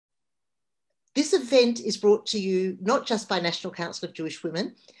This event is brought to you not just by National Council of Jewish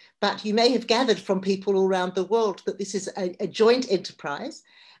Women, but you may have gathered from people all around the world that this is a joint enterprise.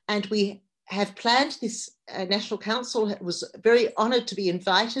 And we have planned this. National Council was very honoured to be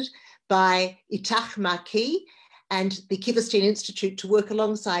invited by Itach Ma'aki and the Kiverstein Institute to work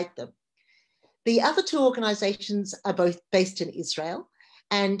alongside them. The other two organisations are both based in Israel,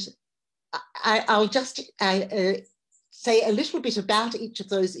 and I'll just say a little bit about each of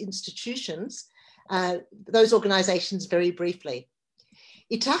those institutions, those organisations very briefly.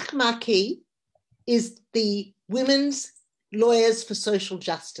 Itach Ma'aki is the Women's Lawyers for Social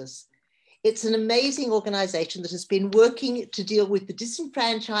Justice. It's an amazing organisation that has been working to deal with the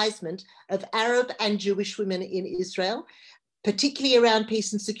disenfranchisement of Arab and Jewish women in Israel, particularly around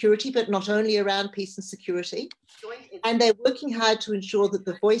peace and security, but not only around peace and security. And they're working hard to ensure that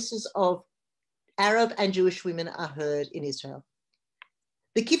the voices of Arab and Jewish women are heard in Israel.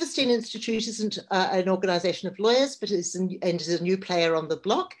 The Kiverstein Institute isn't an organisation of lawyers, but is a new player on the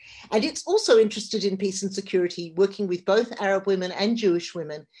block. And it's also interested in peace and security, working with both Arab women and Jewish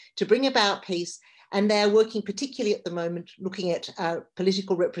women to bring about peace. And they're working particularly at the moment, looking at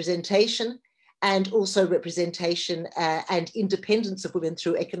political representation and also representation and independence of women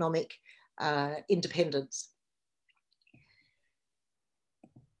through economic independence.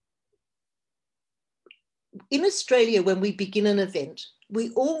 In Australia, when we begin an event, we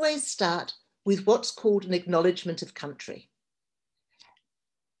always start with what's called an acknowledgement of country.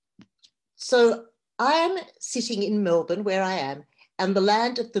 So I am sitting in Melbourne, where I am, and the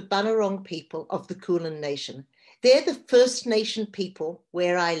land of the Bunurong people of the Kulin Nation. They're the First Nation people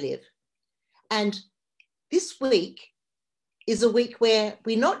where I live. And this week is a week where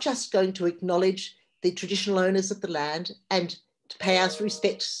we're not just going to acknowledge the traditional owners of the land and to pay our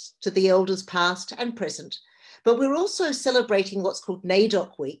respects to the elders past and present, but we're also celebrating what's called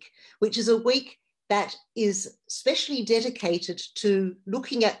NAIDOC Week, which is a week that is specially dedicated to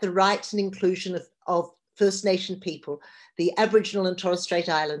looking at the rights and inclusion of First Nation people, the Aboriginal and Torres Strait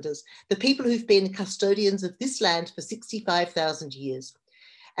Islanders, the people who've been custodians of this land for 65,000 years.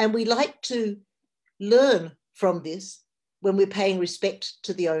 And we like to learn from this when we're paying respect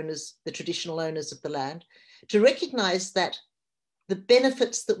to the owners, the traditional owners of the land, to recognise that the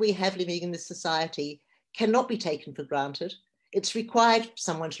benefits that we have living in this society cannot be taken for granted. It's required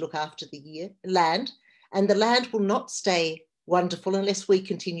someone to look after the land, and the land will not stay wonderful unless we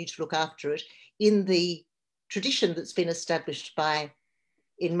continue to look after it in the tradition that's been established by,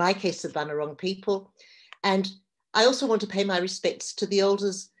 in my case, the Bunurong people. And I also want to pay my respects to the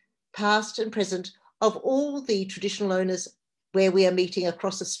elders past and present of all the traditional owners where we are meeting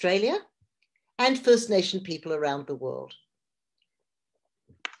across Australia and First Nation people around the world.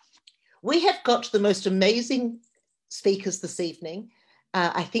 We have got the most amazing speakers this evening.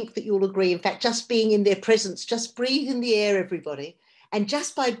 I think that you'll agree. In fact, just being in their presence, just breathe in the air, everybody. And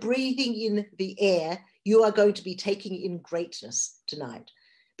just by breathing in the air, you are going to be taking in greatness tonight,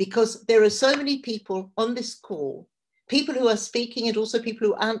 because there are so many people on this call, people who are speaking and also people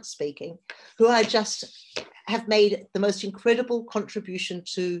who aren't speaking, who are just have made the most incredible contribution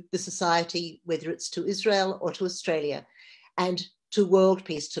to the society, whether it's to Israel or to Australia, and to world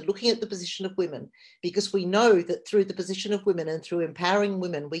peace, to looking at the position of women, because we know that through the position of women and through empowering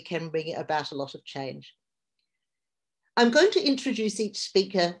women, we can bring about a lot of change. I'm going to introduce each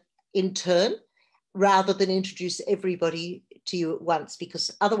speaker in turn, rather than introduce everybody to you at once,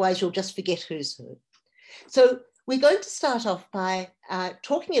 because otherwise you'll just forget who's who. So we're going to start off by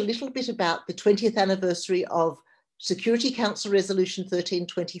talking a little bit about the 20th anniversary of Security Council Resolution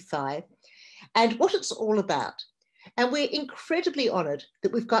 1325 and what it's all about. And we're incredibly honoured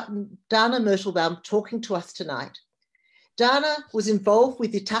that we've got Dana Mertelbaum talking to us tonight. Dana was involved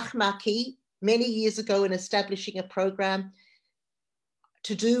with Itach Ma'aki many years ago in establishing a program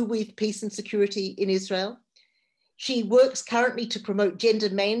to do with peace and security in Israel. She works currently to promote gender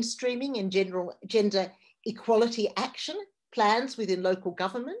mainstreaming and gender equality action plans within local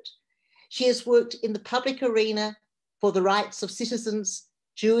government. She has worked in the public arena for the rights of citizens,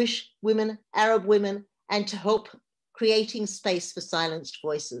 Jewish women, Arab women, and to help creating space for silenced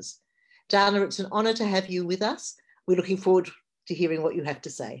voices. Dana, it's an honour to have you with us. We're looking forward to hearing what you have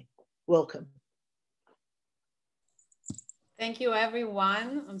to say. Welcome. Thank you,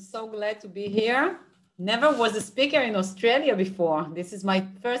 everyone. I'm so glad to be here. Never was a speaker in Australia before. This is my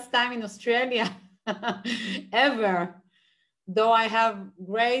first time in Australia ever. Though I have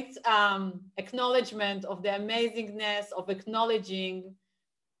great acknowledgement of the amazingness of acknowledging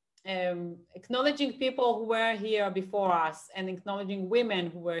people who were here before us, and acknowledging women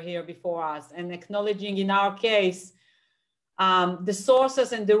who were here before us, and acknowledging, in our case, the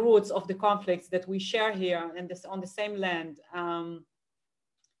sources and the roots of the conflicts that we share here and this, on the same land.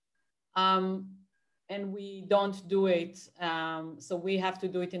 And we don't do it. So we have to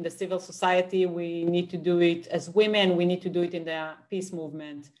do it in the civil society. We need to do it as women. We need to do it in the peace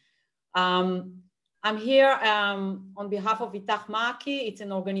movement. I'm here on behalf of Itach Ma'aki. It's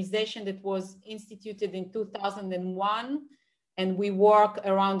an organization that was instituted in 2001. And we work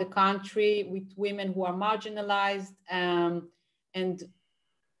around the country with women who are marginalized. And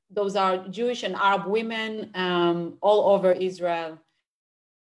those are Jewish and Arab women all over Israel.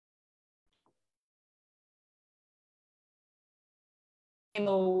 You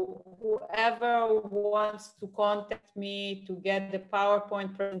know, whoever wants to contact me to get the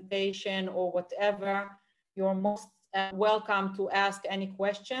PowerPoint presentation or whatever, you're most welcome to ask any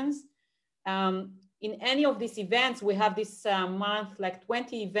questions. In any of these events, we have this month, like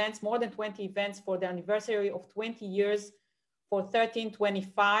 20 events, more than 20 events for the anniversary of 20 years for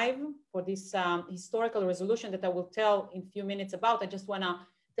 1325, for this historical resolution that I will tell in a few minutes about. I just wanna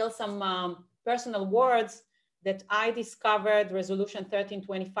tell some personal words that I discovered Resolution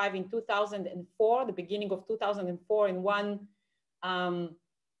 1325 in 2004, the beginning of 2004, in one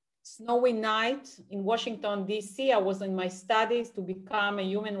snowy night in Washington, DC. I was in my studies to become a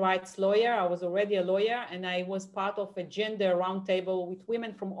human rights lawyer. I was already a lawyer, and I was part of a gender roundtable with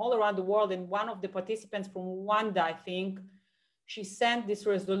women from all around the world. And one of the participants from Rwanda, I think, she sent this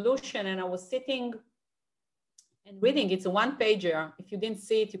resolution, and I was sitting and reading. It's a one-pager. If you didn't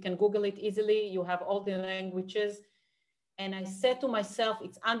see it, you can Google it easily. You have all the languages. And I said to myself,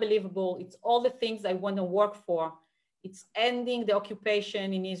 it's unbelievable. It's all the things I want to work for. It's ending the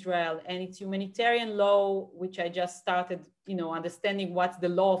occupation in Israel, and it's humanitarian law, which I just started, you know, understanding what's the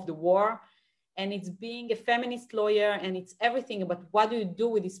law of the war. And it's being a feminist lawyer, and it's everything. But what do you do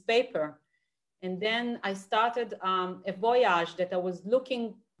with this paper? And then I started a voyage that I was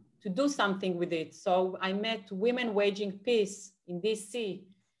looking to do something with it. So I met Women Waging Peace in DC.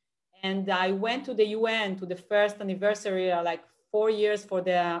 And I went to the UN to the first anniversary, like 4 years for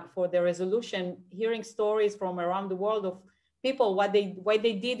the resolution, hearing stories from around the world of people, what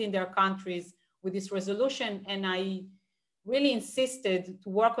they did in their countries with this resolution. And I really insisted to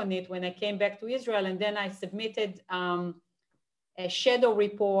work on it when I came back to Israel. And then I submitted a shadow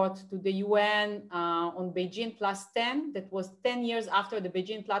report to the UN on Beijing +10. That was 10 years after the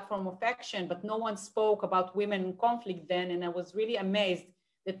Beijing Platform of Action, but no one spoke about women in conflict then. And I was really amazed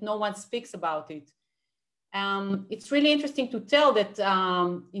that no one speaks about it. It's really interesting to tell that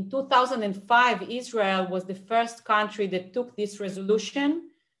in 2005, Israel was the first country that took this resolution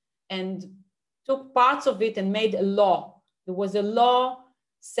and took parts of it and made a law. There was a law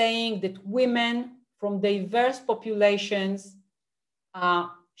saying that women from diverse populations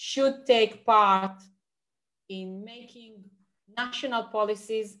should take part in making national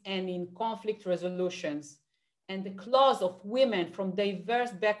policies and in conflict resolutions. And the clause of women from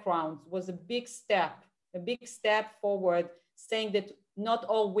diverse backgrounds was a big step forward, saying that not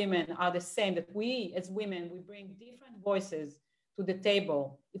all women are the same, that we as women, we bring different voices to the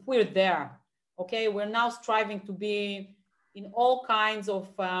table if we're there, okay? We're now striving to be in all kinds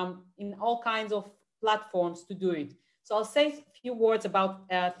of platforms to do it. So I'll say a few words about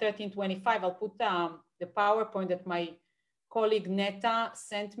 1325. I'll put the PowerPoint that my colleague Neta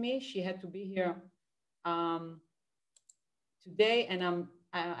sent me. She had to be here today, and I'm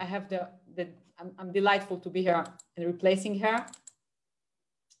delightful to be here and replacing her.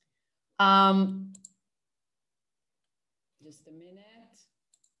 Just a minute.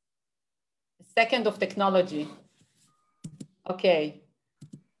 A second of technology. Okay.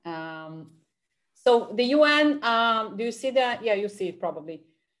 So the UN, do you see that? Yeah, you see it probably.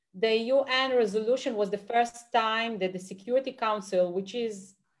 The UN resolution was the first time that the Security Council, which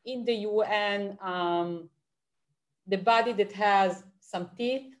is in the UN, the body that has some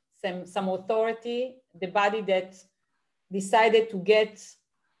teeth, some authority, the body that decided to get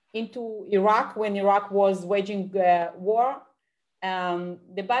into Iraq when Iraq was waging war,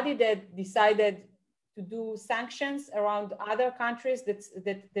 the body that decided to do sanctions around other countries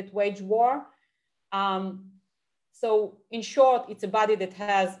that wage war. So in short, it's a body that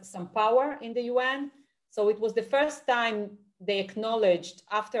has some power in the UN. So it was the first time they acknowledged,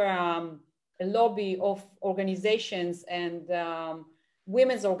 after a lobby of organizations and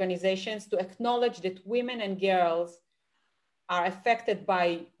women's organizations, to acknowledge that women and girls are affected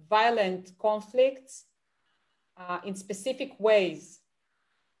by violent conflicts in specific ways.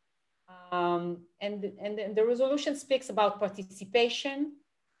 And the resolution speaks about participation,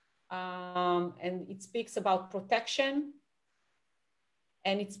 and it speaks about protection,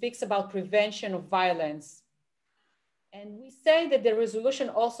 and it speaks about prevention of violence. And we say that the resolution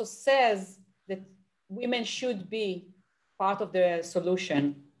also says that women should be part of the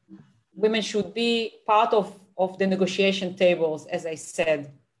solution. Women should be part of the negotiation tables, as I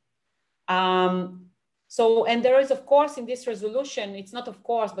said. And there is, of course, in this resolution, it's not of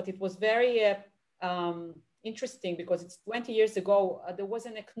course, but it was very interesting because it's 20 years ago, there was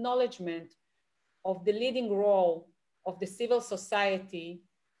an acknowledgement of the leading role of the civil society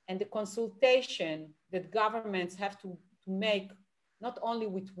and the consultation that governments have to make, not only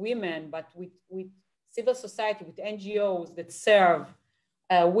with women, but with civil society, with NGOs that serve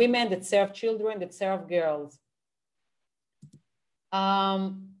women, that serve children, that serve girls.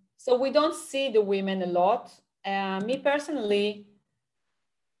 So we don't see the women a lot. Me personally,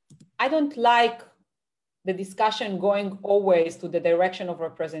 I don't like the discussion going always to the direction of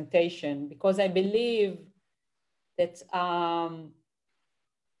representation, because I believe that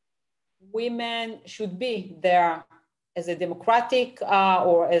women should be there as a democratic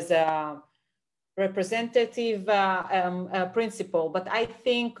or as a representative principle. But I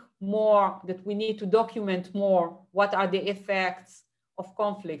think more that we need to document more what are the effects of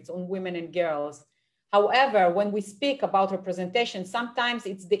conflicts on women and girls. However, when we speak about representation, sometimes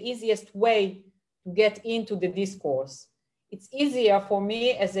it's the easiest way to get into the discourse. It's easier for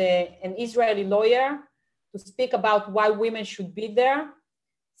me as an Israeli lawyer to speak about why women should be there.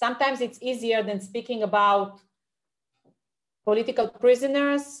 Sometimes it's easier than speaking about political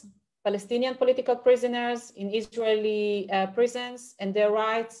prisoners, Palestinian political prisoners in Israeli prisons and their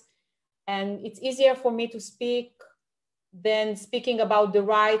rights. And it's easier for me to speak than speaking about the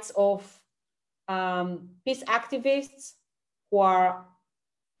rights of peace activists who are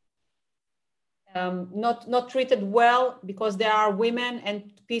not treated well because they are women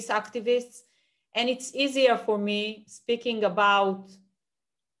and peace activists. And it's easier for me speaking about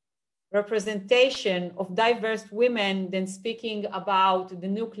representation of diverse women than speaking about the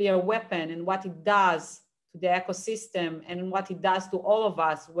nuclear weapon and what it does to the ecosystem and what it does to all of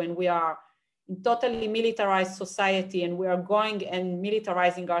us when we are in totally militarized society and we are going and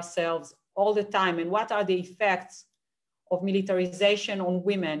militarizing ourselves all the time, and what are the effects of militarization on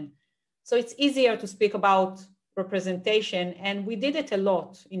women. So it's easier to speak about representation, and we did it a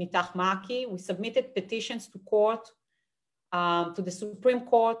lot in Itach Ma'aki. We submitted petitions to court, to the Supreme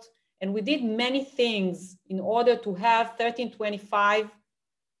Court, and we did many things in order to have 1325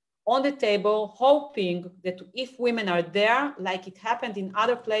 on the table, hoping that if women are there, like it happened in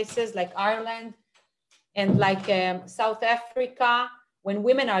other places like Ireland and like South Africa, when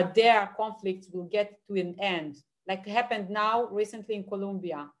women are there, conflicts will get to an end, like happened now recently in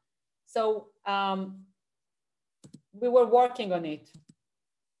Colombia. So we were working on it.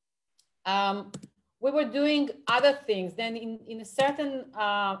 We were doing other things. Then in a certain,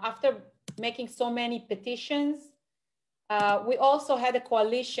 after making so many petitions, we also had a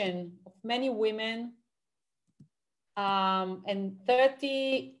coalition of many women and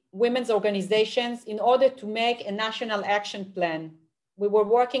 30 women's organizations in order to make a national action plan. We were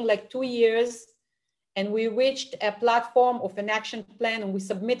working like 2 years, and we reached a platform of an action plan, and we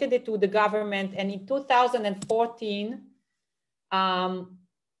submitted it to the government. And in 2014,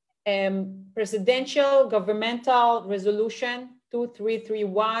 presidential governmental resolution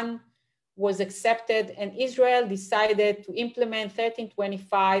 2331 was accepted, and Israel decided to implement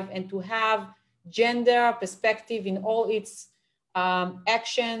 1325 and to have gender perspective in all its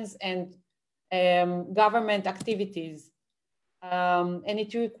actions and government activities. And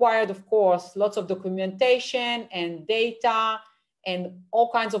it required, of course, lots of documentation and data and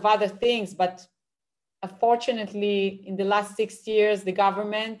all kinds of other things. But unfortunately, in the last 6 years, the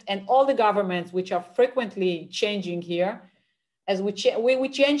government and all the governments, which are frequently changing here, as we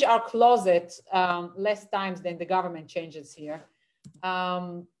change our closet less times than the government changes here.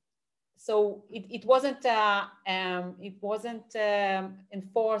 So it wasn't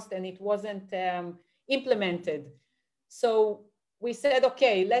enforced, and it wasn't implemented. So we said,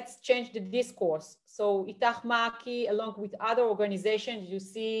 okay, let's change the discourse. So Itach Ma'aki, along with other organizations, you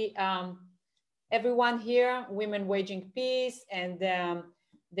see everyone here, Women Waging Peace, and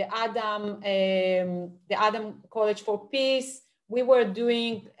the Adam College for Peace. We were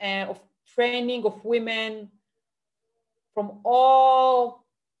doing training of women from all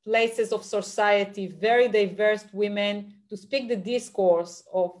places of society, very diverse women, to speak the discourse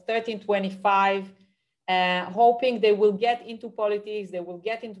of 1325, hoping they will get into politics, they will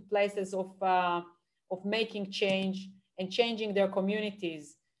get into places of making change and changing their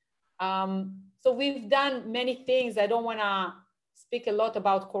communities. So we've done many things. I don't want to speak a lot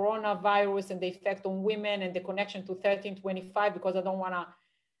about coronavirus and the effect on women and the connection to 1325, because I don't want to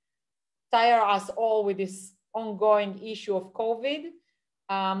tire us all with this ongoing issue of COVID.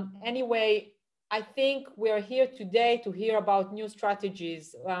 Anyway, I think we're here today to hear about new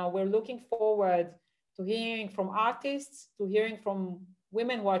strategies. We're looking forward to hearing from artists, to hearing from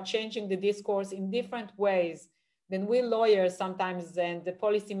women who are changing the discourse in different ways than we lawyers sometimes and the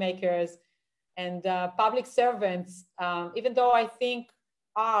policymakers and public servants, even though I think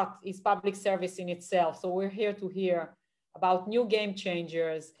art is public service in itself. So we're here to hear about new game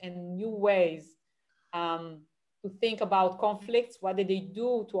changers and new ways to think about conflicts. What do they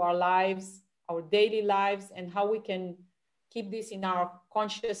do to our lives, our daily lives, and how we can keep this in our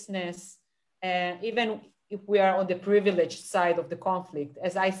consciousness, even if we are on the privileged side of the conflict.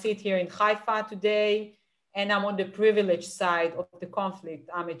 As I sit here in Haifa today, and I'm on the privileged side of the conflict.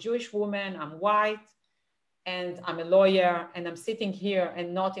 I'm a Jewish woman, I'm white, and I'm a lawyer, and I'm sitting here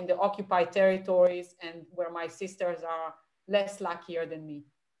and not in the occupied territories and where my sisters are less luckier than me.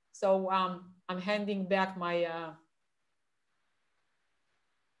 So I'm handing back my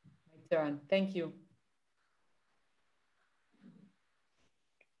turn. Thank you.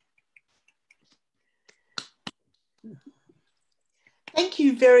 Thank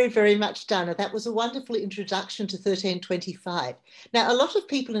you very, very much, Dana. That was a wonderful introduction to 1325. Now, a lot of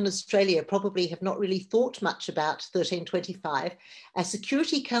people in Australia probably have not really thought much about 1325, a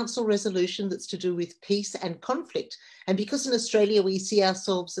Security Council resolution that's to do with peace and conflict. And because in Australia we see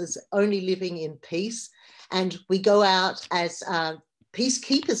ourselves as only living in peace, and we go out as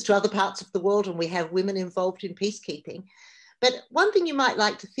peacekeepers to other parts of the world, and we have women involved in peacekeeping. But one thing you might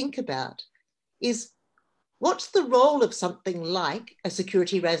like to think about is, what's the role of something like a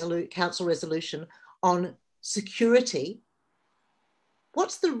Security Council resolution on security?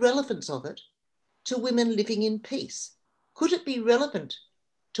 What's the relevance of it to women living in peace? Could it be relevant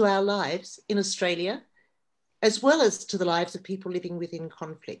to our lives in Australia, as well as to the lives of people living within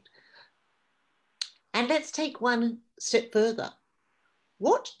conflict? And let's take one step further.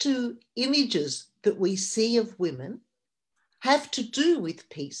 What do images that we see of women have to do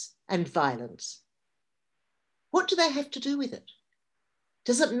with peace and violence? What do they have to do with it?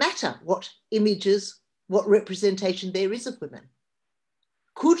 Does it matter what images, what representation there is of women?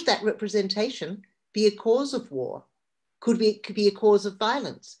 Could that representation be a cause of war? Could it be a cause of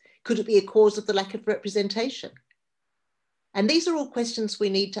violence? Could it be a cause of the lack of representation? And these are all questions we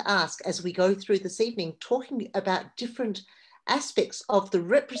need to ask as we go through this evening, talking about different aspects of the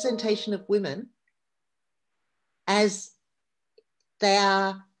representation of women as they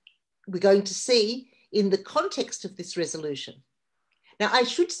are, we're going to see, in the context of this resolution. Now, I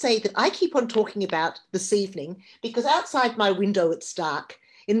should say that I keep on talking about this evening because outside my window it's dark.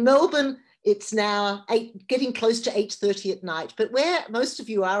 In Melbourne, it's now getting close to 8:30 at night, but where most of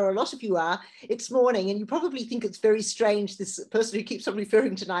you are, or a lot of you are, it's morning, and you probably think it's very strange, this person who keeps on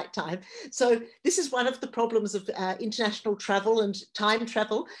referring to nighttime. So this is one of the problems of international travel and time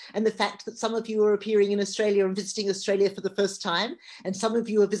travel, and the fact that some of you are appearing in Australia and visiting Australia for the first time, and some of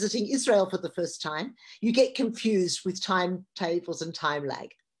you are visiting Israel for the first time. You get confused with timetables and time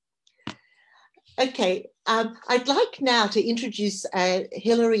lag. Okay, I'd like now to introduce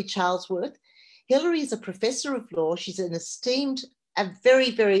Hilary Charlesworth. Hilary is a professor of law. She's an esteemed, a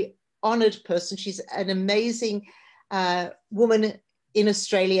very, very honoured person. She's an amazing woman in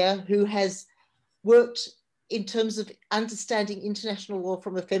Australia who has worked in terms of understanding international law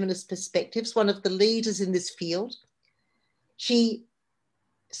from a feminist perspective. She's one of the leaders in this field. She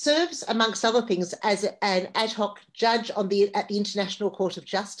serves, amongst other things, as an ad hoc judge at the International Court of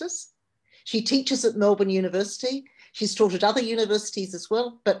Justice. She teaches at Melbourne University. She's taught at other universities as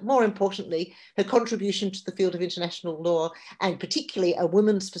well, but more importantly, her contribution to the field of international law, and particularly a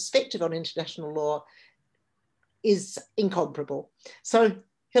woman's perspective on international law, is incomparable. So,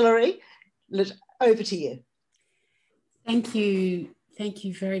 Hilary, over to you. Thank you. Thank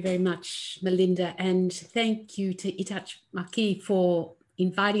you very, very much, Melinda. And thank you to Itatch Maki for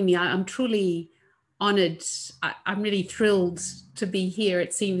inviting me. I'm truly honored. I'm really thrilled to be here.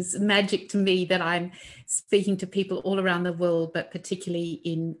 It seems magic to me that I'm speaking to people all around the world, but particularly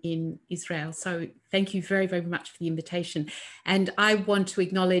in Israel. So thank you very, very much for the invitation. And I want to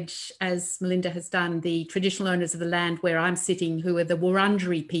acknowledge, as Melinda has done, the traditional owners of the land where I'm sitting, who are the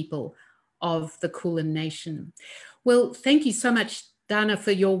Wurundjeri people of the Kulin Nation. Well, thank you so much, Dana,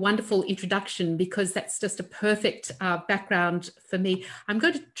 for your wonderful introduction, because that's just a perfect background for me. I'm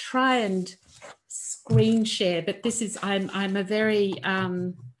going to try and screen share, but this is, I'm a very,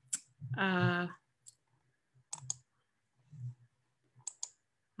 I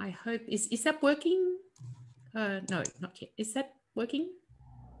hope, is that working? No, not yet. Is that working?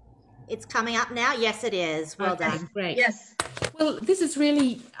 It's coming up now. Yes, it is. Well done. Great. Yes. Well, this is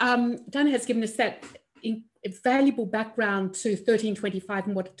really, Dana has given us that valuable background to 1325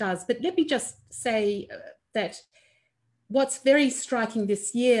 and what it does. But let me just say that what's very striking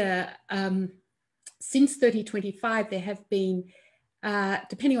this year, since 1325, there have been,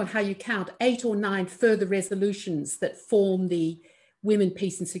 depending on how you count, 8 or 9 further resolutions that form the Women,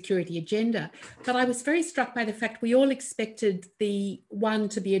 Peace and Security agenda. But I was very struck by the fact we all expected the one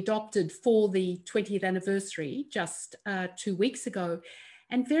to be adopted for the 20th anniversary just 2 weeks ago.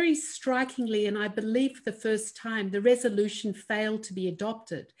 And very strikingly, and I believe for the first time, the resolution failed to be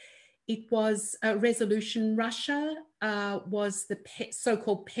adopted. It was a resolution. Russia was the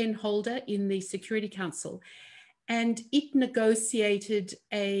so-called pen holder in the Security Council, and it negotiated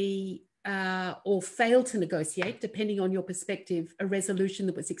or failed to negotiate, depending on your perspective, a resolution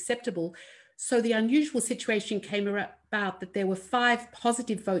that was acceptable. So the unusual situation came about that there were 5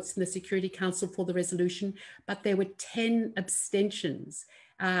 positive votes in the Security Council for the resolution, but there were 10 abstentions.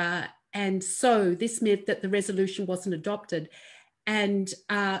 And so this meant that the resolution wasn't adopted. And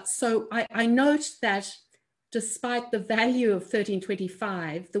so I note that despite the value of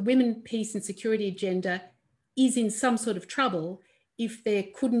 1325, the Women, Peace and Security agenda is in some sort of trouble if there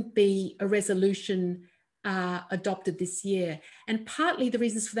couldn't be a resolution adopted this year. And partly the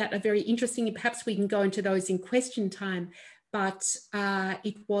reasons for that are very interesting, and perhaps we can go into those in question time, but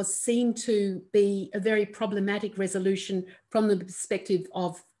it was seen to be a very problematic resolution from the perspective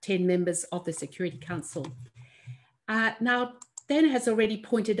of 10 members of the Security Council. Now, Dana has already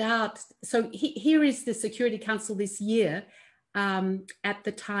pointed out, so here is the Security Council this year at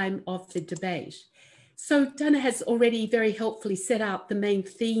the time of the debate. So Dana has already very helpfully set out the main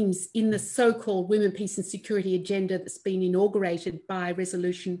themes in the so-called Women, Peace and Security agenda that's been inaugurated by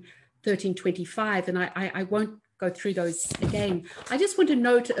Resolution 1325, and I won't go through those again. I just want to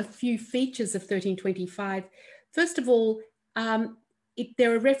note a few features of 1325. First of all,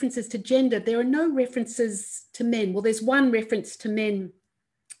 there are references to gender. There are no references to men. Well, there's one reference to men,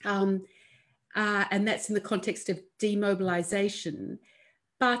 and that's in the context of demobilization.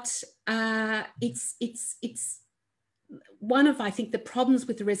 But it's one of, I think, the problems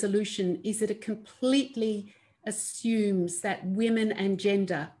with the resolution is that it completely assumes that women and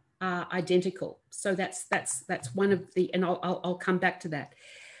gender are identical. So that's one of the, and I'll come back to that.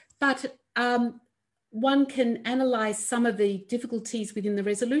 But one can analyze some of the difficulties within the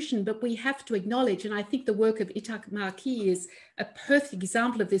resolution, but we have to acknowledge, and I think the work of Itak Marquis is a perfect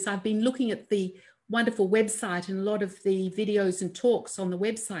example of this. I've been looking at the wonderful website and a lot of the videos and talks on the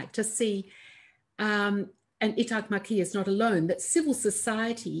website to see, and Itak Marquis is not alone, that civil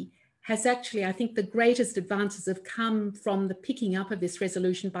society has actually, I think the greatest advances have come from the picking up of this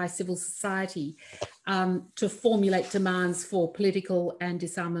resolution by civil society to formulate demands for political and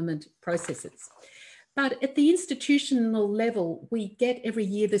disarmament processes. But at the institutional level, we get every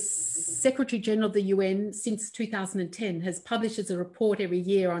year, the Secretary General of the UN since 2010 has published a report every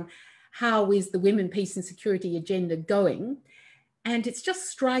year on how is the Women, Peace and Security agenda going. And it's just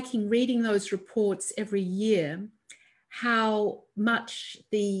striking reading those reports every year, how much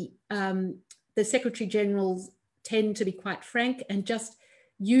the Secretary Generals tend to be quite frank and just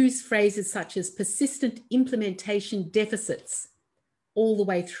use phrases such as persistent implementation deficits all the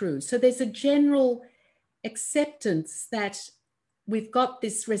way through. So there's a general acceptance that we've got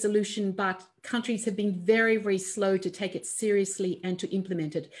this resolution, but countries have been very, very slow to take it seriously and to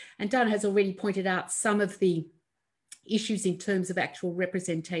implement it. And Dana has already pointed out some of the issues in terms of actual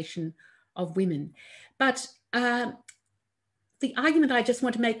representation of women. But the argument I just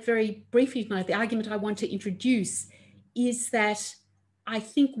want to make very briefly tonight, the argument I want to introduce is that I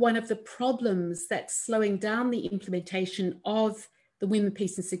think one of the problems that's slowing down the implementation of the Women,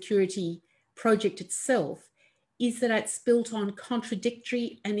 Peace and Security project itself is that it's built on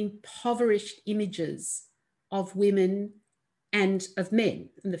contradictory and impoverished images of women and of men,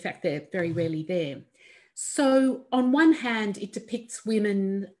 and the fact they're very rarely there. So on one hand, it depicts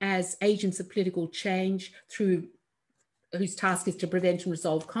women as agents of political change whose task is to prevent and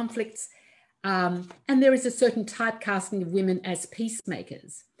resolve conflicts. And there is a certain typecasting of women as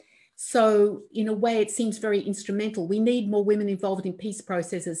peacemakers. So in a way, it seems very instrumental. We need more women involved in peace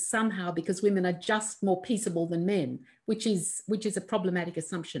processes somehow because women are just more peaceable than men, which is a problematic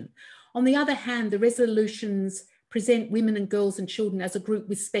assumption. On the other hand, the resolutions present women and girls and children as a group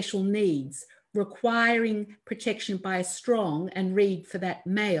with special needs, requiring protection by a strong, and read for that,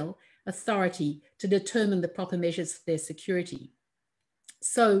 male authority to determine the proper measures for their security.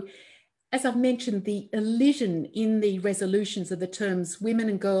 So, as I've mentioned, the elision in the resolutions of the terms women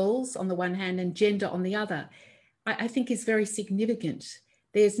and girls on the one hand and gender on the other, I think is very significant.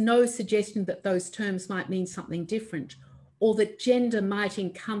 There's no suggestion that those terms might mean something different or that gender might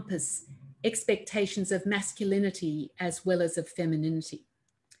encompass expectations of masculinity as well as of femininity.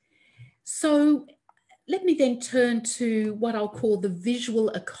 So let me then turn to what I'll call the visual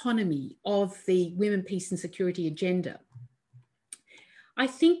economy of the Women, Peace and Security agenda. I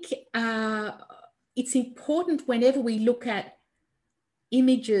think it's important whenever we look at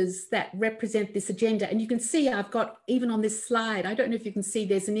images that represent this agenda, and you can see I've got, even on this slide, I don't know if you can see,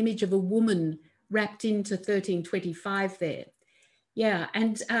 there's an image of a woman wrapped into 1325 there. Yeah,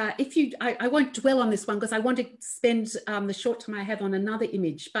 and I won't dwell on this one because I want to spend the short time I have on another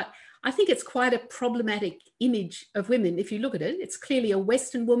image, but I think it's quite a problematic image of women. If you look at it, it's clearly a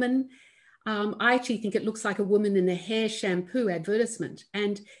Western woman. I actually think it looks like a woman in a hair shampoo advertisement.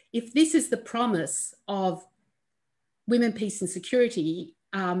 And if this is the promise of women, peace and security,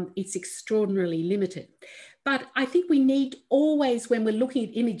 it's extraordinarily limited. But I think we need always, when we're looking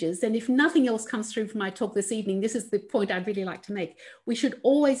at images, and if nothing else comes through from my talk this evening, this is the point I'd really like to make. We should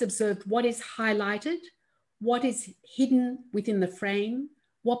always observe what is highlighted, what is hidden within the frame,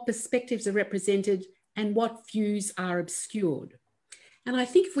 what perspectives are represented, and what views are obscured. And I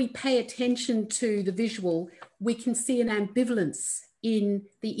think if we pay attention to the visual, we can see an ambivalence in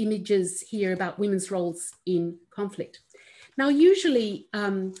the images here about women's roles in conflict. Now, usually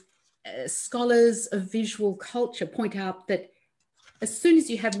scholars of visual culture point out that as soon as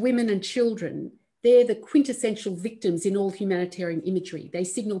you have women and children, they're the quintessential victims in all humanitarian imagery. They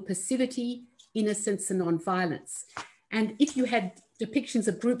signal passivity, innocence, and non-violence. And if you had depictions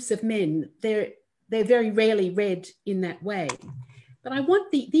of groups of men, they're very rarely read in that way. But I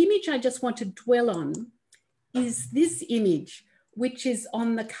want the image I just want to dwell on is this image, which is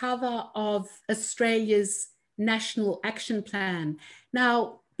on the cover of Australia's National Action Plan.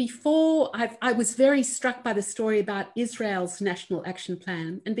 Now, before, I was very struck by the story about Israel's National Action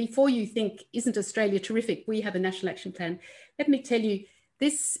Plan. And before you think, isn't Australia terrific? We have a National Action Plan. Let me tell you,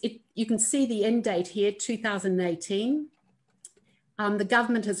 you can see the end date here, 2018. The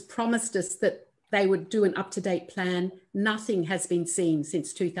government has promised us that they would do an up-to-date plan. Nothing has been seen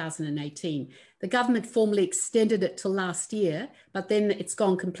since 2018. The government formally extended it to last year, but then it's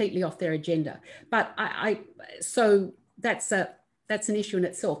gone completely off their agenda. But so that's an issue in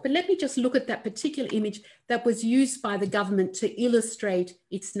itself. But let me just look at that particular image that was used by the government to illustrate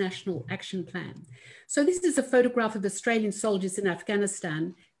its National Action Plan. So this is a photograph of Australian soldiers in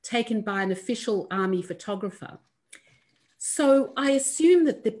Afghanistan taken by an official army photographer. So I assume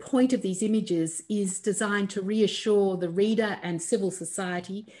that the point of these images is designed to reassure the reader and civil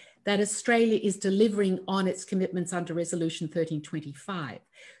society that Australia is delivering on its commitments under Resolution 1325.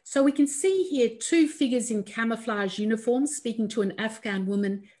 So we can see here two figures in camouflage uniforms speaking to an Afghan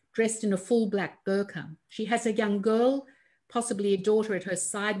woman dressed in a full black burqa. She has a young girl, possibly a daughter, at her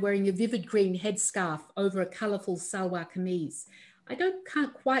side, wearing a vivid green headscarf over a colourful salwar kameez. I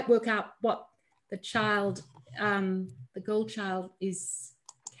can't quite work out what the child, the girl child, is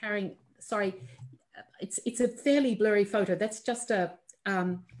carrying. Sorry, it's a fairly blurry photo. That's just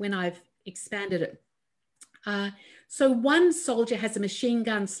when I've expanded it. So one soldier has a machine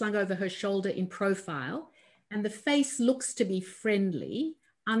gun slung over her shoulder in profile, and the face looks to be friendly,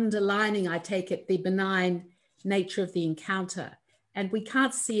 underlining, I take it, the benign nature of the encounter. And we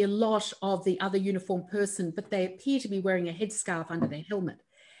can't see a lot of the other uniformed person, but they appear to be wearing a headscarf under their helmet.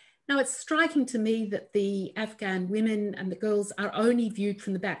 Now, it's striking to me that the Afghan women and the girls are only viewed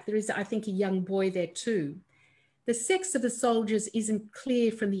from the back. There is, I think, a young boy there too. The sex of the soldiers isn't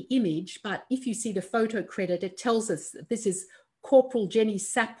clear from the image, but if you see the photo credit, it tells us that this is Corporal Jenny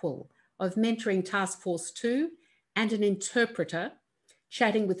Sapwell of Mentoring Task Force 2 and an interpreter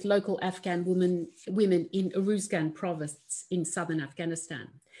chatting with local Afghan women in Uruzgan province in southern Afghanistan.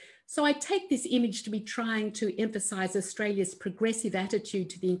 So I take this image to be trying to emphasize Australia's progressive attitude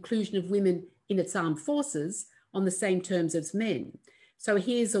to the inclusion of women in its armed forces on the same terms as men. So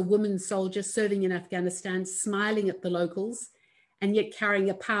here's a woman soldier serving in Afghanistan, smiling at the locals and yet carrying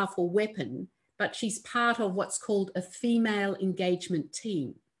a powerful weapon, but she's part of what's called a female engagement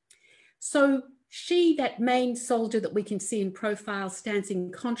team. So she, that main soldier that we can see in profile, stands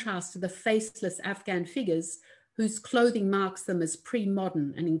in contrast to the faceless Afghan figures whose clothing marks them as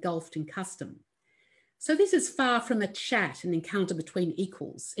pre-modern and engulfed in custom. So this is far from a chat, an encounter between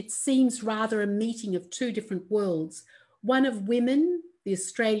equals. It seems rather a meeting of two different worlds, one of women, the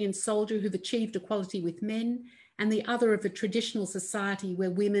Australian soldier who've achieved equality with men, and the other of a traditional society where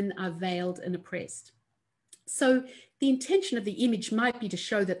women are veiled and oppressed. So the intention of the image might be to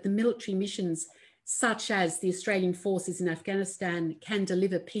show that the military missions, such as the Australian forces in Afghanistan, can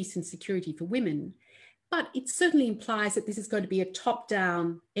deliver peace and security for women. But it certainly implies that this is going to be a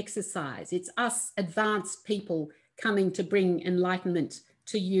top-down exercise. It's us advanced people coming to bring enlightenment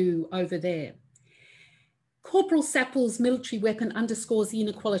to you over there. Corporal Sapple's military weapon underscores the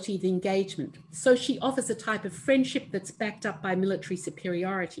inequality of the engagement. So she offers a type of friendship that's backed up by military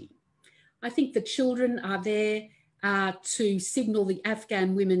superiority. I think the children are there to signal the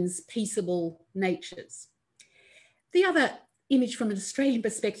Afghan women's peaceable natures. The other image from an Australian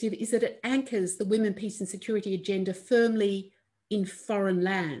perspective is that it anchors the women, peace and security agenda firmly in foreign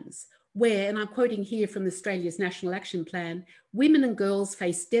lands, where, and I'm quoting here from Australia's National Action Plan, women and girls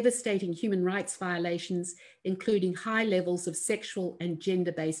face devastating human rights violations, including high levels of sexual and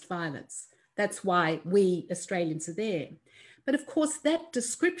gender-based violence. That's why we Australians are there. But of course, that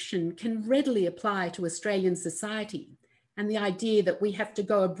description can readily apply to Australian society, and the idea that we have to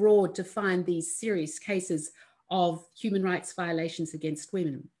go abroad to find these serious cases of human rights violations against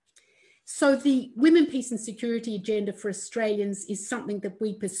women. So the women, peace and security agenda for Australians is something that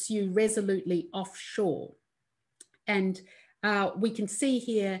we pursue resolutely offshore. And we can see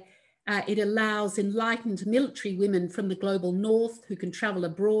here, it allows enlightened military women from the global north who can travel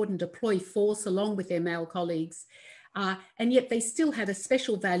abroad and deploy force along with their male colleagues. And yet they still have a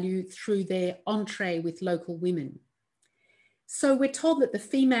special value through their entree with local women. So we're told that the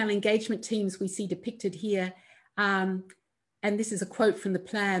female engagement teams we see depicted here, and this is a quote from the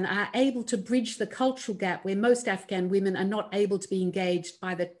plan, are able to bridge the cultural gap where most Afghan women are not able to be engaged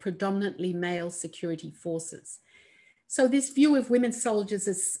by the predominantly male security forces. So this view of women soldiers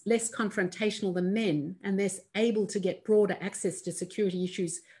as less confrontational than men and they're able to get broader access to security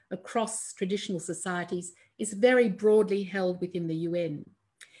issues across traditional societies is very broadly held within the UN.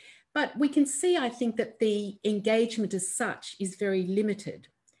 But we can see, I think, that the engagement as such is very limited.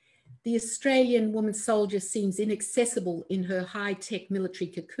 The Australian woman soldier seems inaccessible in her high-tech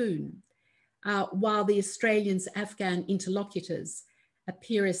military cocoon, while the Australians' Afghan interlocutors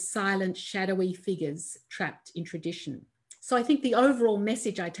appear as silent, shadowy figures trapped in tradition. So I think the overall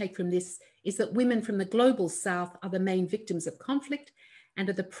message I take from this is that women from the global south are the main victims of conflict and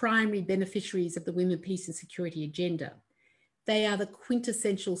are the primary beneficiaries of the women, peace and security agenda. They are the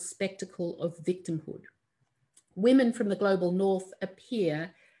quintessential spectacle of victimhood. Women from the global north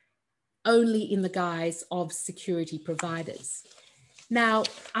appear only in the guise of security providers. Now,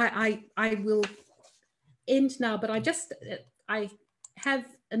 I will end now, but I have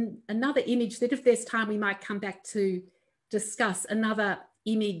another image that if there's time, we might come back to discuss another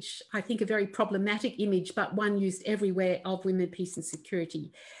image, I think a very problematic image, but one used everywhere, of women, peace and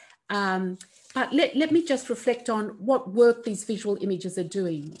security. But let me just reflect on what work these visual images are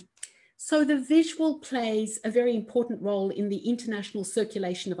doing. So the visual plays a very important role in the international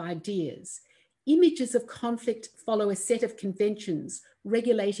circulation of ideas. Images of conflict follow a set of conventions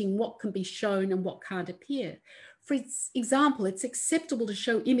regulating what can be shown and what can't appear. For example, it's acceptable to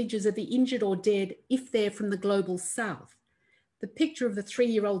show images of the injured or dead if they're from the global south. The picture of the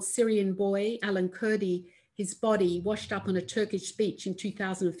 3-year-old Syrian boy, Alan Kurdi, his body washed up on a Turkish beach in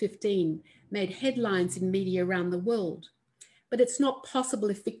 2015, made headlines in media around the world. But it's not possible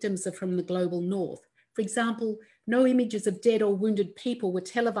if victims are from the global north. For example, no images of dead or wounded people were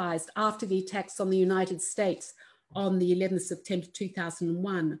televised after the attacks on the United States on the 11th of September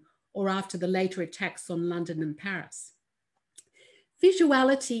 2001, or after the later attacks on London and Paris.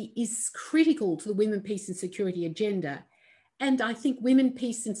 Visuality is critical to the women, peace and security agenda. And I think women,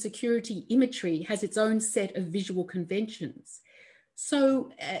 peace and security imagery has its own set of visual conventions. So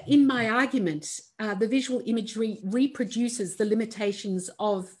in my argument, the visual imagery reproduces the limitations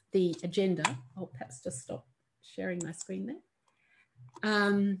of the agenda. I'll perhaps just stop sharing my screen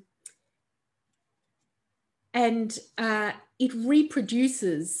there. And it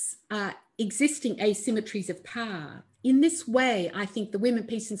reproduces existing asymmetries of power. In this way, I think the women,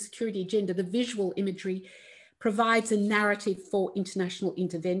 peace and security agenda, the visual imagery, provides a narrative for international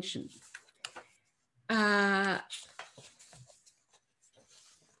intervention.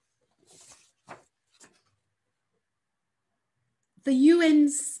 The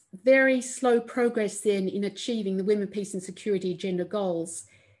UN's very slow progress then in achieving the women, peace and security agenda goals,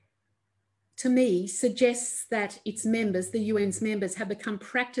 to me, suggests that its members, the UN's members, have become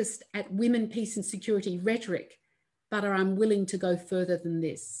practiced at women, peace and security rhetoric, but are unwilling to go further than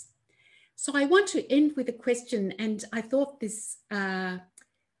this. So I want to end with a question, and I thought this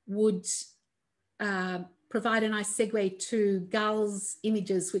would provide a nice segue to Gul's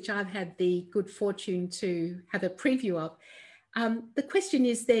images, which I've had the good fortune to have a preview of. The question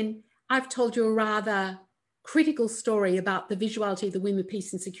is then, I've told you a rather critical story about the visuality of the women,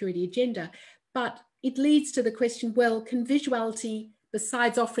 peace and security agenda, but it leads to the question, well, can visuality,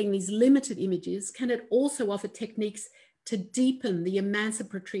 besides offering these limited images, can it also offer techniques to deepen the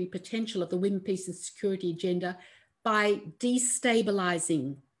emancipatory potential of the women, peace and security agenda by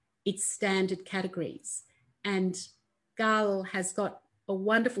destabilizing its standard categories. And Gal has got a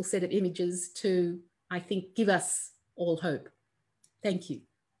wonderful set of images to, I think, give us all hope. Thank you.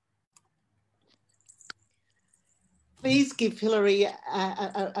 Please give Hilary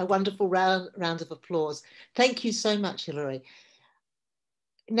a wonderful round of applause. Thank you so much, Hilary.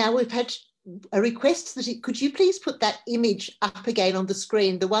 Now we've had a request that could you please put that image up again on the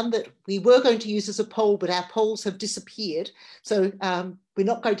screen, the one that we were going to use as a poll, but our polls have disappeared. So we're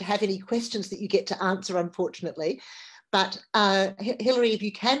not going to have any questions that you get to answer, unfortunately. But Hilary, if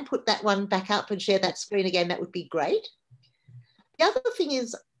you can put that one back up and share that screen again, that would be great. The other thing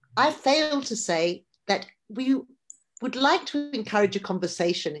is, I failed to say that we would like to encourage a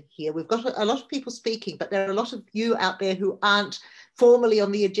conversation here. We've got a lot of people speaking, but there are a lot of you out there who aren't formally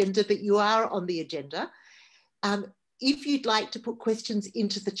on the agenda, but you are on the agenda. If you'd like to put questions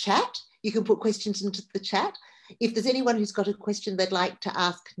into the chat, you can put questions into the chat. If there's anyone who's got a question they'd like to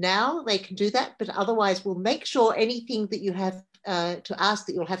ask now, they can do that, but otherwise we'll make sure anything that you have to ask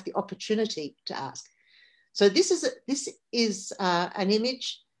that you'll have the opportunity to ask. So this is an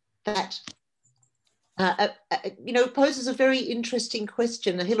image that you know, poses a very interesting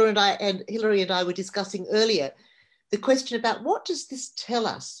question. Hilary and I were discussing earlier the question about what does this tell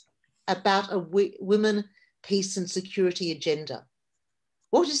us about a women, peace and security agenda?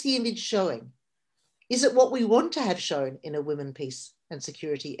 What is the image showing? Is it what we want to have shown in a women, peace and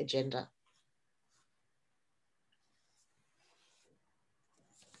security agenda?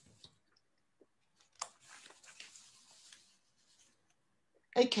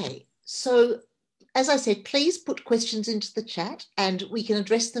 Okay, so as I said, please put questions into the chat and we can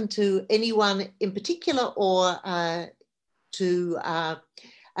address them to anyone in particular or to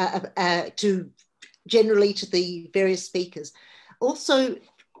generally to the various speakers. Also,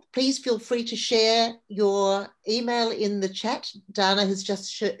 please feel free to share your email in the chat. Dana has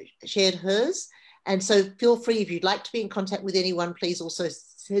just shared hers. And so feel free, if you'd like to be in contact with anyone, please also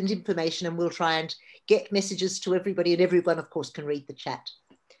send information and we'll try and get messages to everybody, and everyone, of course, can read the chat.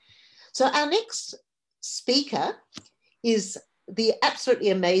 So our next speaker is the absolutely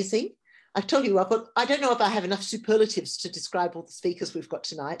amazing, I tell you what, I don't know if I have enough superlatives to describe all the speakers we've got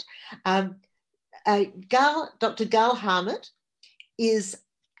tonight. Dr. Gal Harmit is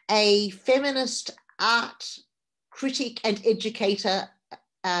a feminist art critic and educator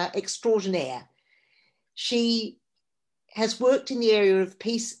extraordinaire. She has worked in the area of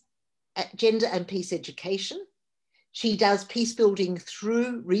peace, gender and peace education. She does peace building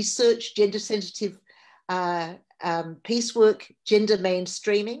through research, gender sensitive peace work, gender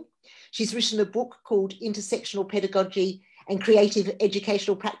mainstreaming. She's written a book called Intersectional Pedagogy and Creative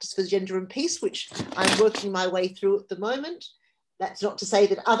Educational Practice for Gender and Peace, which I'm working my way through at the moment. That's not to say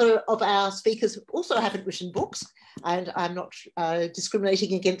that other of our speakers also haven't written books, and I'm not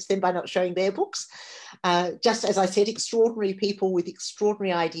discriminating against them by not showing their books. Just as I said, extraordinary people with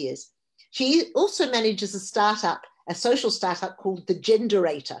extraordinary ideas. She also manages a startup, a social startup called The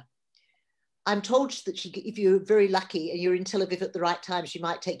Genderator. I'm told that if you're very lucky and you're in Tel Aviv at the right time, she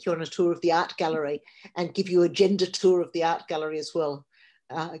might take you on a tour of the art gallery and give you a gender tour of the art gallery as well.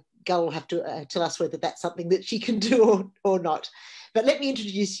 Gal will have to tell us whether that's something that she can do or not. But let me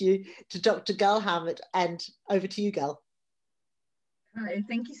introduce you to Dr. Gal Harmit, and over to you, Gal. Hi,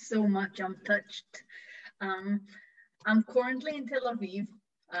 thank you so much. I'm touched. I'm currently in Tel Aviv,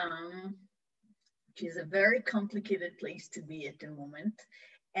 which is a very complicated place to be at the moment.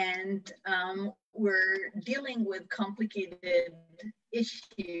 And we're dealing with complicated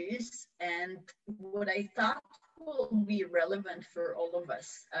issues, and what I thought will be relevant for all of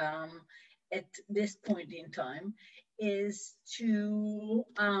us at this point in time is to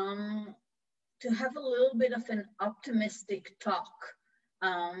have a little bit of an optimistic talk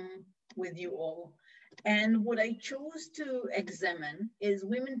with you all. And what I chose to examine is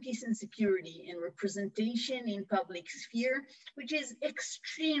women, peace and security and representation in public sphere, which is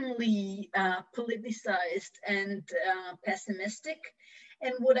extremely politicized and pessimistic.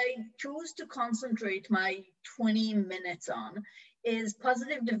 And what I chose to concentrate my 20 minutes on is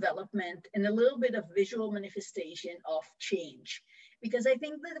positive development and a little bit of visual manifestation of change. Because I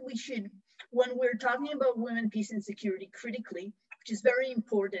think that we should, when we're talking about women, peace and security critically, which is very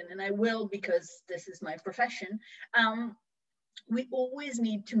important, and I will because this is my profession, we always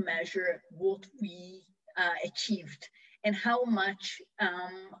need to measure what we achieved and how much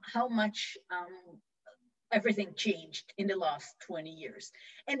everything changed in the last 20 years.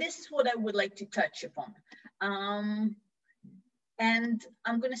 And this is what I would like to touch upon. And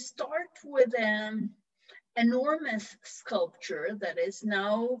I'm going to start with an enormous sculpture that is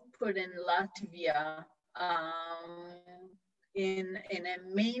now put in Latvia in a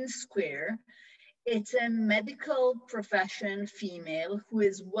main square. It's a medical profession female who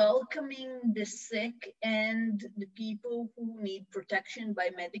is welcoming the sick and the people who need protection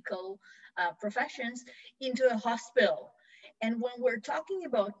by medical professions into a hospital. And when we're talking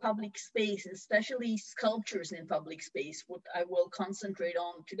about public space, especially sculptures in public space, what I will concentrate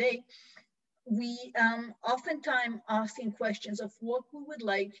on today, we oftentimes asking questions of what we would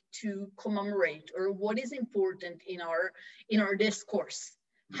like to commemorate or what is important in our discourse.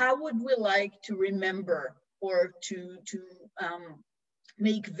 How would we like to remember or to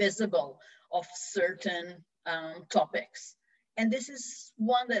make visible of certain topics? And this is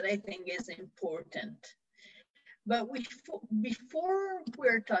one that I think is important. But before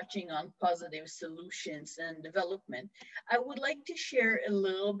we're touching on positive solutions and development, I would like to share a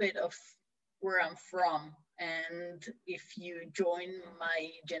little bit of where I'm from. And if you join my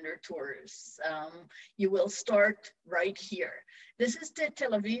gender tours, you will start right here. This is the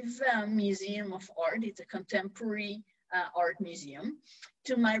Tel Aviv Museum of Art. It's a contemporary art museum.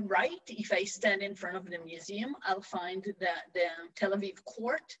 To my right, if I stand in front of the museum, I'll find the Tel Aviv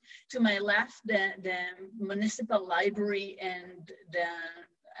court. To my left, the municipal library and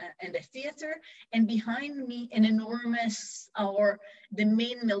the theater, and behind me, an enormous, or the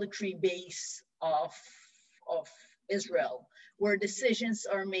main military base of Israel, where decisions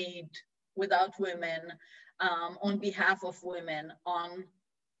are made without women, on behalf of women, on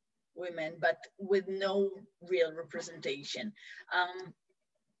women, but with no real representation.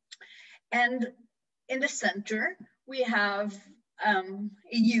 And in the center, we have a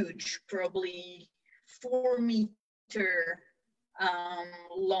huge, probably 4-meter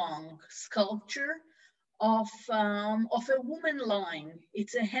long sculpture of a woman lying.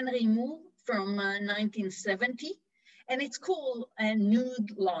 It's a Henry Moore from 1970, and it's called a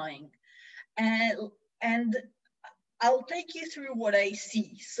nude lying. And I'll take you through what I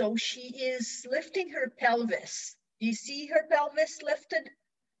see. So she is lifting her pelvis. Do you see her pelvis lifted?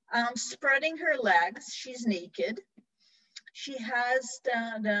 Spreading her legs. She's naked. She has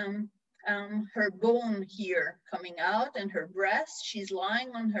her bone here coming out and her breast. She's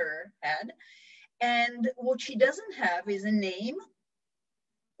lying on her head. And what she doesn't have is a name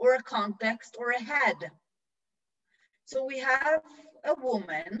or a context or a head. So we have a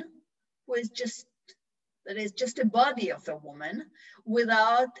woman who is just a body of a woman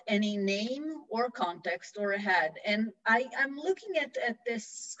without any name or context or a head. And I'm looking at this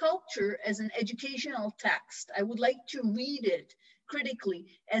sculpture as an educational text. I would like to read it critically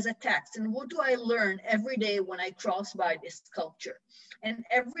as a text. And what do I learn every day when I cross by this sculpture? And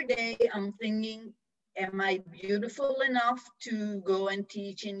every day I'm thinking, am I beautiful enough to go and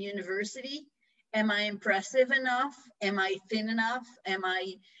teach in university? Am I impressive enough? Am I thin enough? Am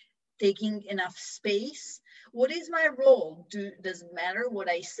I taking enough space? What is my role? Does it matter what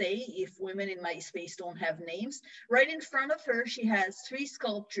I say if women in my space don't have names? Right in front of her, she has 3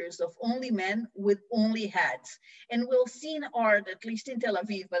 sculptures of only men with only heads. And we'll see in art, at least in Tel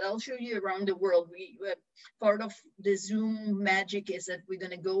Aviv, but I'll show you around the world. Part of the Zoom magic is that we're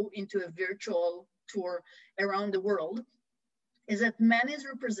gonna go into a virtual tour around the world, is that man is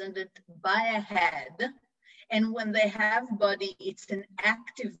represented by a head. And when they have body, it's an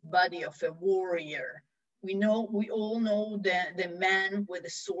active body of a warrior. We all know the man with a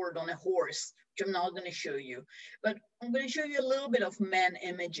sword on a horse, which I'm not going to show you. But I'm going to show you a little bit of man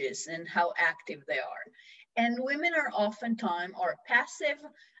images and how active they are. And women are oftentimes passive,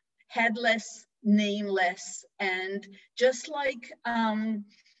 headless, nameless, and just like, to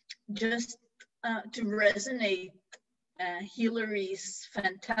resonate Hillary's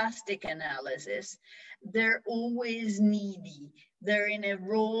fantastic analysis, they're always needy. They're in a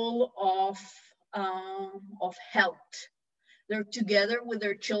role of help. They're together with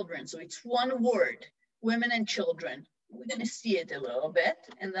their children. So it's one word, women and children. We're going to see it a little bit,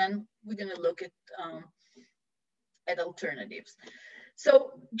 and then we're going to look at alternatives.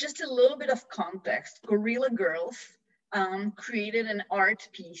 So just a little bit of context. Gorilla Girls created an art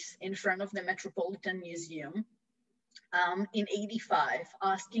piece in front of the Metropolitan Museum in '85,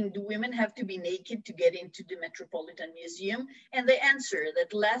 asking, do women have to be naked to get into the Metropolitan Museum? And they answer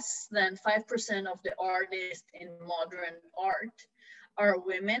that less than 5% of the artists in modern art are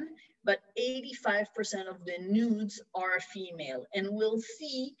women, but 85% of the nudes are female. And we'll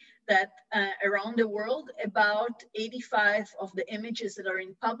see that around the world, about 85 of the images that are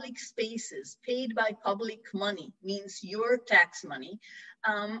in public spaces paid by public money, means your tax money,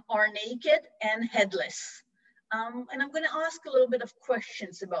 are naked and headless. And I'm going to ask a little bit of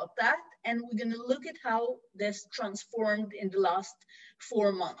questions about that, and we're going to look at how this transformed in the last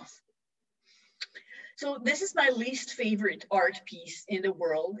 4 months. So this is my least favorite art piece in the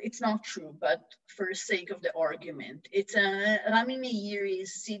world. It's not true, but for the sake of the argument, it's a Rami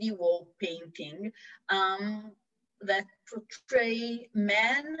Meiri's city wall painting that portray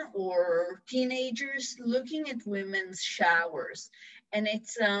men or teenagers looking at women's showers. And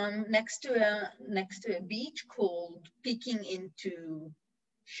it's next to a beach called Peeking Into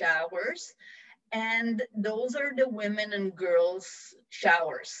Showers. And those are the women and girls'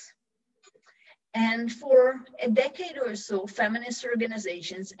 showers. And for a decade or so, feminist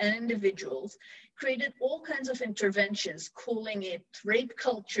organizations and individuals created all kinds of interventions, calling it rape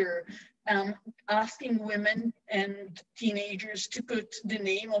culture, asking women and teenagers to put the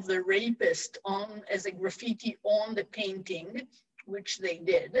name of the rapist on as a graffiti on the painting, which they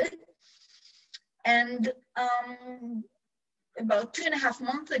did. And about 2.5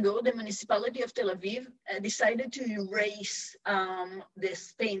 months ago, the municipality of Tel Aviv decided to erase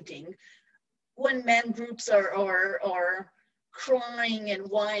this painting when men groups are crying and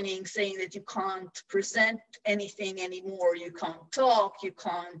whining, saying that you can't present anything anymore, you can't talk, you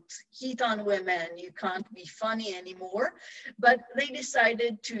can't hit on women, you can't be funny anymore. But they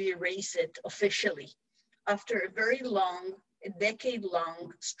decided to erase it officially after a very long, a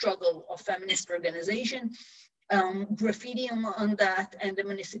decade-long struggle of feminist organization. Graffiti on that, and the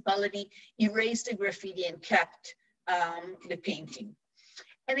municipality erased the graffiti and kept the painting.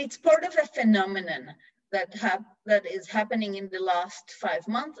 And it's part of a phenomenon that is happening in the last 5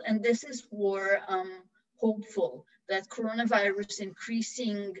 months. And this is where I'm hopeful that coronavirus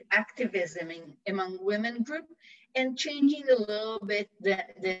increasing activism among women group and changing a little bit the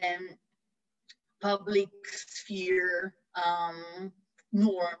public sphere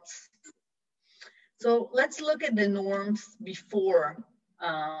norms. So let's look at the norms before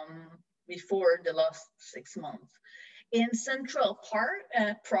the last 6 months. In Central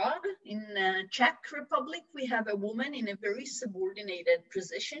Prague, in Czech Republic, we have a woman in a very subordinated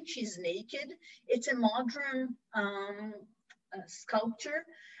position. She's naked. It's a modern sculpture.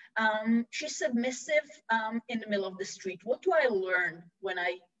 She's submissive in the middle of the street. What do I learn when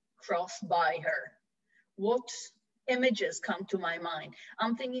I cross by her? What images come to my mind?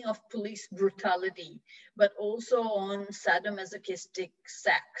 I'm thinking of police brutality, but also on sadomasochistic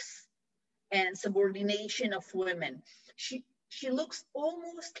sex and subordination of women. She looks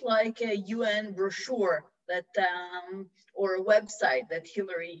almost like a UN brochure that, or a website that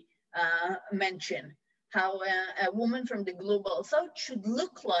Hillary mentioned, how a woman from the global south should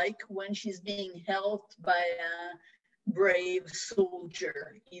look like when she's being held by a brave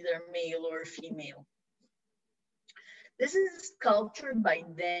soldier, either male or female. This is sculptured by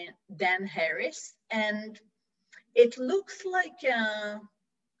Dan Harris, and it looks like a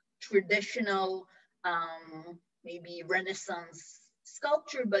traditional, maybe Renaissance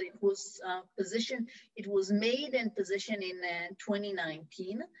sculpture, but it was it was made and positioned in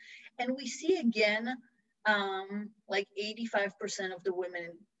 2019. And we see again, like 85% of the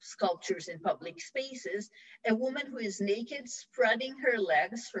women sculptures in public spaces, a woman who is naked, spreading her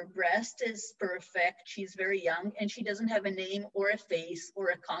legs, her breast is perfect, she's very young, and she doesn't have a name or a face or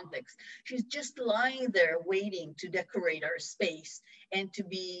a context. She's just lying there waiting to decorate our space and to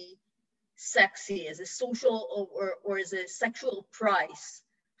be sexy as a social or as a sexual price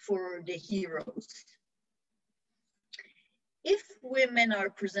for the heroes. If women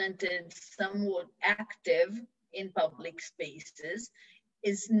are presented somewhat active in public spaces,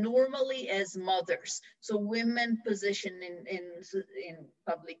 is normally as mothers. So women positioned in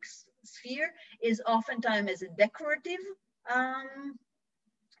public sphere is oftentimes as a decorative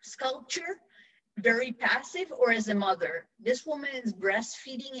sculpture, very passive, or as a mother. This woman is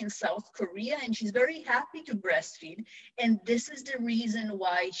breastfeeding in South Korea, and she's very happy to breastfeed. And this is the reason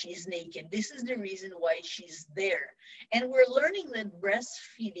why she's naked. This is the reason why she's there. And we're learning that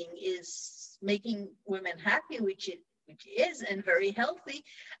breastfeeding is making women happy, which it is, and very healthy.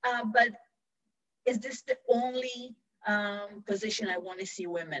 But is this the only position I want to see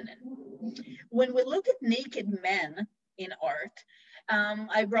women in? When we look at naked men in art,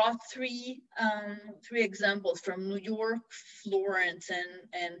 I brought three examples from New York, Florence,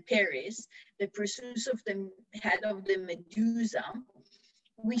 and Paris. The pursuits of the head of the Medusa.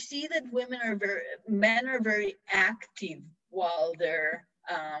 We see that men are very active while they're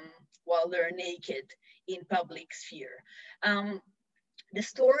naked in public sphere. The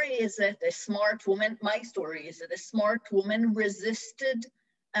story is that a smart woman, my story is that a smart woman resisted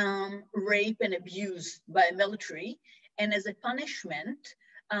rape and abuse by military. And as a punishment,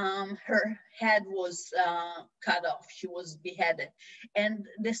 her head was cut off. She was beheaded. And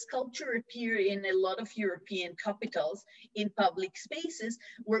the sculpture appeared in a lot of European capitals in public spaces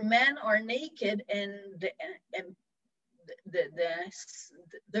where men are naked and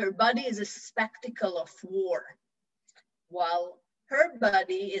their body is a spectacle of war, while her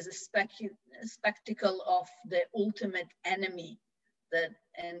body is a spectacle of the ultimate enemy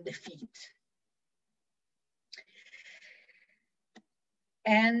and defeat.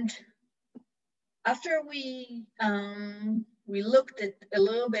 And after we looked at a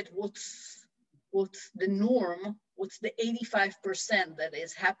little bit what's the norm, what's the 85% that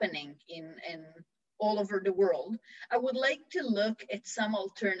is happening in all over the world, I would like to look at some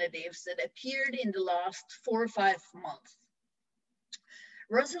alternatives that appeared in the last 4 or 5 months.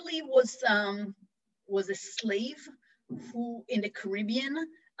 Rosalie was a slave who in the Caribbean.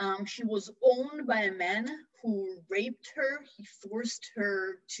 She was owned by a man who raped her. He forced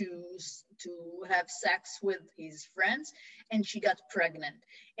her to have sex with his friends, and she got pregnant.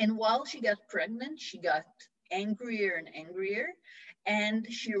 And while she got pregnant, she got angrier and angrier,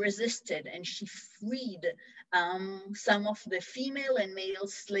 and she resisted, and she freed some of the female and male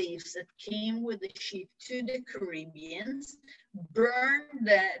slaves that came with the ship to the Caribbeans, burned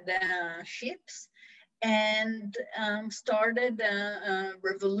the ships, and started a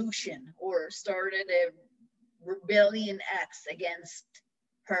revolution, or started a rebellion acts against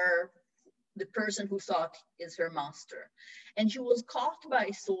her, the person who thought is her master. And she was caught by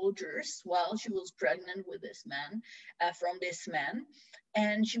soldiers while she was pregnant with this man, from this man.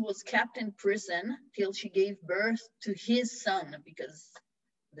 And she was kept in prison till she gave birth to his son, because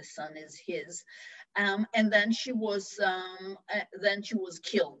the son is his. And then she was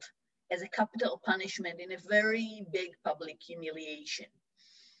killed as a capital punishment in a very big public humiliation.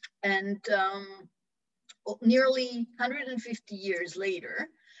 And nearly 150 years later,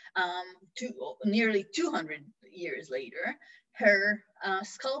 nearly 200 years later, her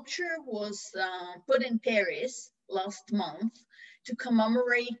sculpture was put in Paris last month to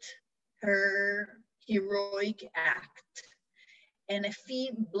commemorate her heroic act. And a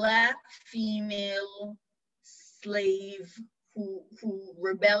Black female slave who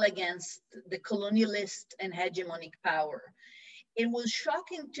rebel against the colonialist and hegemonic power. It was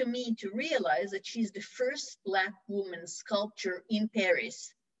shocking to me to realize that she's the first Black woman sculpture in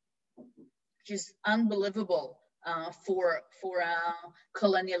Paris. She's unbelievable for a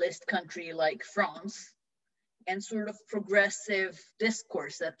colonialist country like France, and sort of progressive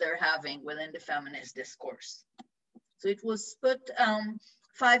discourse that they're having within the feminist discourse. So it was put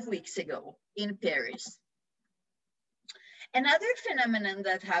 5 weeks ago in Paris. Another phenomenon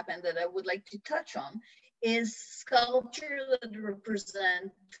that happened that I would like to touch on is sculpture that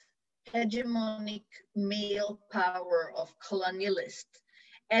represent hegemonic male power of colonialists.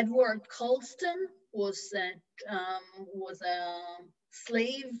 Edward Colston was a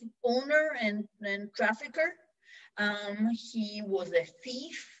slave owner and trafficker. He was a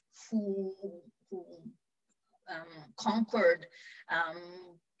thief who conquered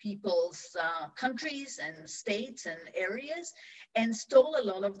people's countries and states and areas, and stole a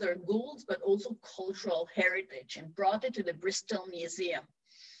lot of their goods, but also cultural heritage, and brought it to the Bristol Museum.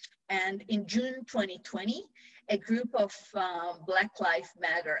 And in June 2020, a group of Black Lives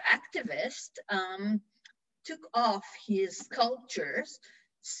Matter activists took off his sculptures.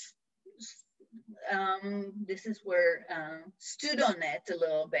 This is where stood on it a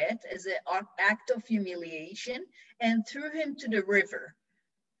little bit as an act of humiliation, and threw him to the river.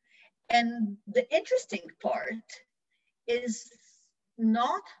 And the interesting part is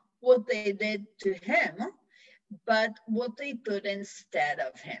not what they did to him, but what they put instead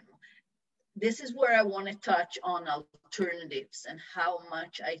of him. This is where I want to touch on alternatives and how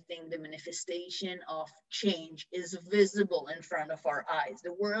much I think the manifestation of change is visible in front of our eyes.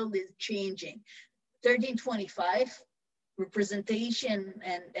 The world is changing. 1325, representation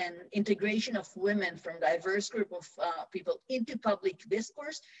and integration of women from diverse group of people into public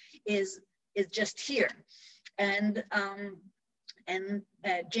discourse is just here. And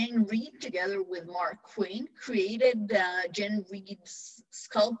Jane Reed, together with Mark Quinn, created Jane Reed's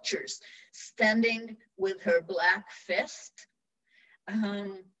sculptures, standing with her black fist,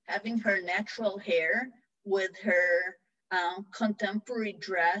 having her natural hair with her contemporary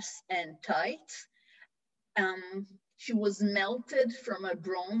dress and tights. She was melted from a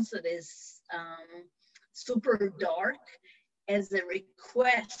bronze that is super dark as a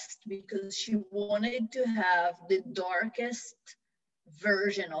request, because she wanted to have the darkest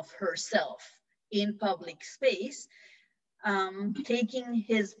version of herself in public space, taking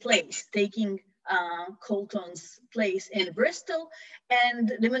his place, taking Colton's place in Bristol,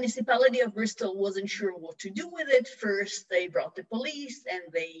 and the municipality of Bristol wasn't sure what to do with it. First, they brought the police, and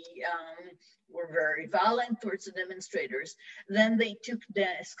they were very violent towards the demonstrators. Then they took the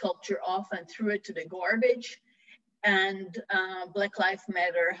sculpture off and threw it to the garbage. And Black Lives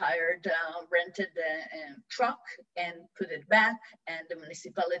Matter rented a truck and put it back, and the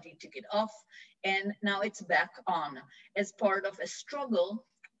municipality took it off, and now it's back on as part of a struggle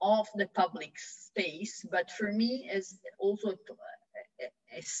of the public space, but for me is also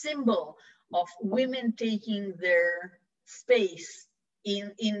a symbol of women taking their space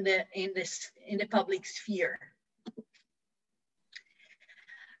in the public sphere.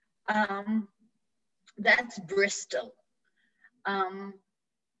 That's Bristol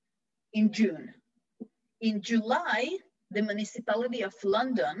in June. In July, the municipality of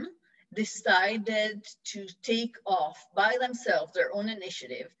London decided to take off by themselves, their own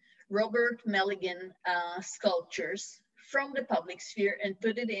initiative, Robert Mulligan sculptures from the public sphere and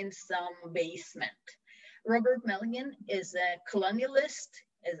put it in some basement. Robert Mulligan is a colonialist,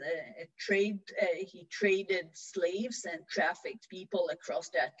 he traded slaves and trafficked people across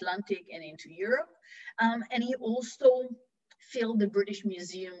the Atlantic and into Europe. And he also filled the British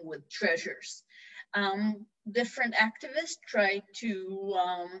Museum with treasures. Different activists tried to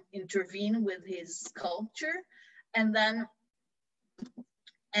intervene with his sculpture, and the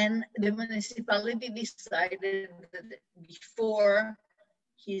municipality decided that before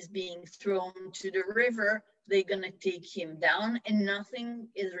he's being thrown to the river, they're gonna take him down, and nothing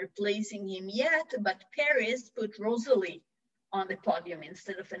is replacing him yet, but Paris put Rosalie on the podium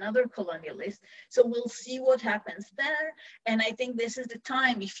instead of another colonialist. So we'll see what happens there. And I think this is the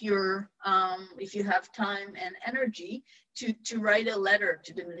time, if you have time and energy, to write a letter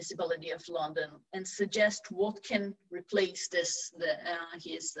to the municipality of London and suggest what can replace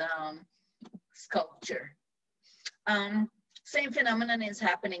his sculpture. Same phenomenon is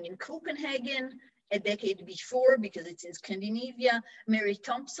happening in Copenhagen a decade before, because it's in Scandinavia. Mary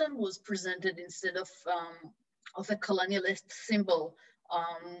Thompson was presented instead of a colonialist symbol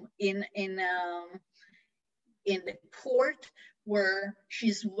in the port, where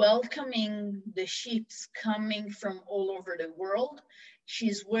she's welcoming the ships coming from all over the world.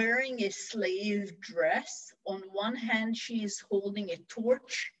 She's wearing a slave dress. On one hand, she's holding a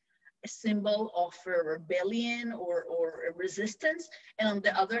torch, a symbol of a rebellion or a resistance. And on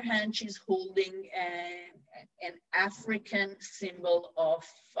the other hand, she's holding an African symbol of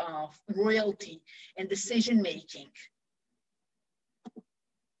royalty and decision-making.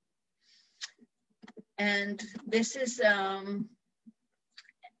 And this is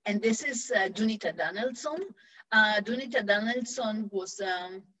Dunita Danielsson. Dunita Danielsson was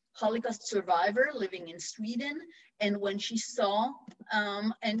a Holocaust survivor living in Sweden, and when she saw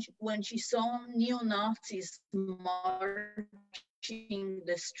neo-Nazis marching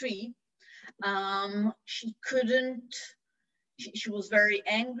the street, she was very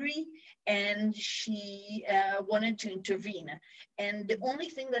angry, and she wanted to intervene. And the only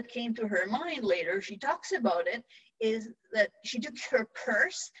thing that came to her mind later, she talks about it, is that she took her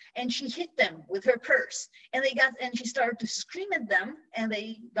purse and she hit them with her purse, and she started to scream at them, and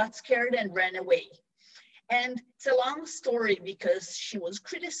they got scared and ran away. And it's a long story, because she was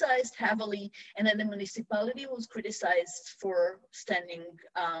criticized heavily, and then the municipality was criticized for standing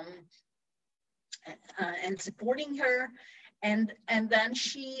and supporting her. And then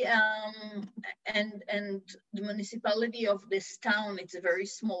she and the municipality of this town, it's a very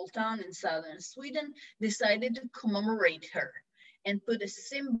small town in southern Sweden, decided to commemorate her and put a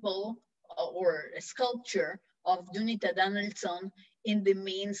symbol or a sculpture of Dunita Danielsson in the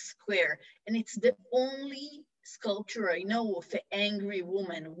main square. And it's the only sculpture I know of an angry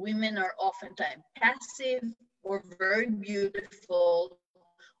woman. Women are oftentimes passive or very beautiful,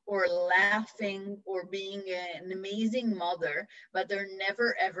 or laughing, or being an amazing mother, but they're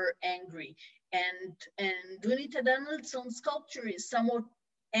never ever angry. And Dunita Danielsson's sculpture is somewhat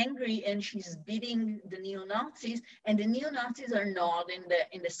angry, and she's beating the neo-Nazis, and the neo-Nazis are not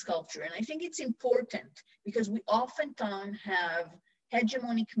in the sculpture. And I think it's important, because we oftentimes have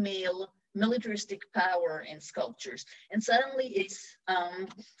hegemonic male militaristic power in sculptures, and suddenly it's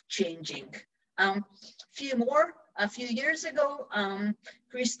changing. A few years ago,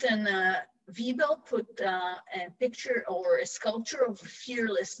 Kristen Wiebel put a picture or a sculpture of a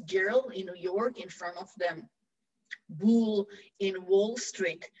fearless girl in New York in front of the bull in Wall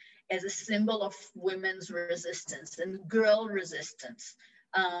Street as a symbol of women's resistance and girl resistance.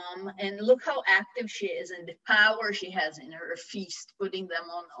 And look how active she is, and the power she has in her feet, putting them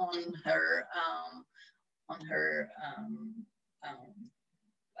on her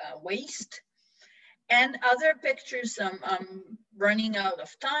waist. And other pictures, I'm running out of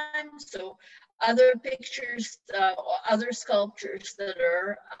time, so other pictures, other sculptures that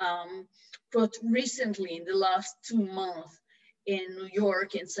are put recently in the last 2 months in New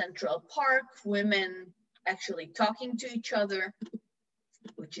York in Central Park, women actually talking to each other,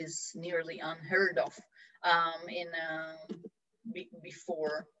 which is nearly unheard of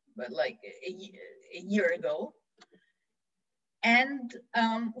before, but like a year ago. And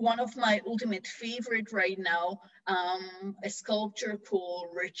one of my ultimate favorite right now, a sculpture called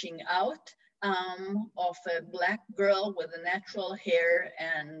Reaching Out, of a Black girl with a natural hair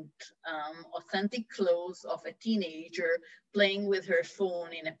and authentic clothes of a teenager playing with her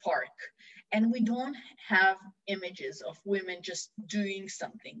phone in a park. And we don't have images of women just doing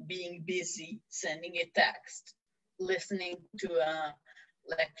something, being busy, sending a text, listening to a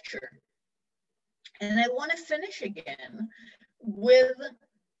lecture. And I want to finish again with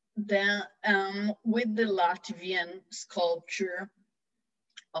the Latvian sculpture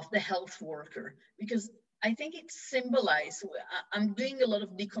of the health worker, because I think it symbolizes, I'm doing a lot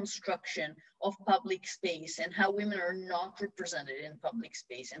of deconstruction of public space and how women are not represented in public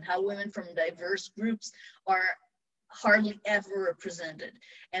space and how women from diverse groups are hardly ever represented,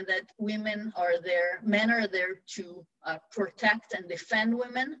 and that women are there, men are there to protect and defend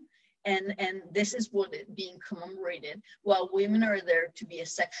women. And this is what is being commemorated, while women are there to be a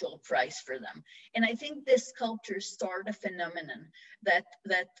sexual prize for them. And I think this sculpture started a phenomenon that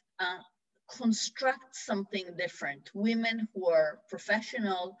constructs something different. Women who are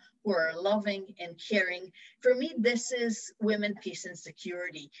professional, who are loving and caring. For me, this is women, peace and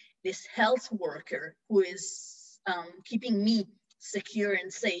security. This health worker who is keeping me secure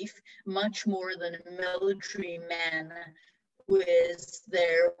and safe, much more than a military man who is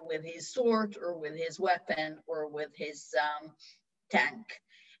there with his sword or with his weapon or with his tank.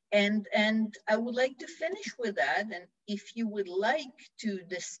 And I would like to finish with that. And if you would like to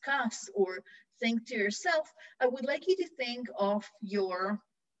discuss or think to yourself, I would like you to think of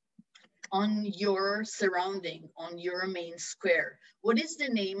on your surrounding, on your main square. What is the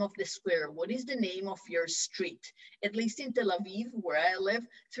name of the square? What is the name of your street? At least in Tel Aviv, where I live,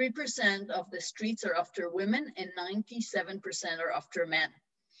 3% of the streets are after women and 97% are after men.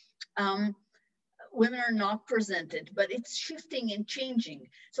 Women are not presented, but it's shifting and changing.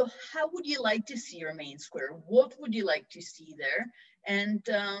 So how would you like to see your main square? What would you like to see there? And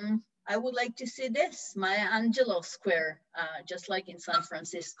I would like to see this, Maya Angelou Square, just like in San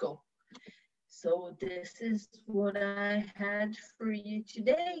Francisco. So this is what I had for you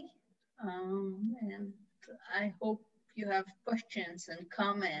today. And I hope you have questions and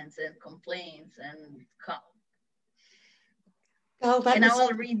comments and complaints and I'll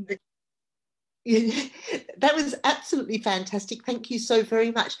read the. That was absolutely fantastic. Thank you so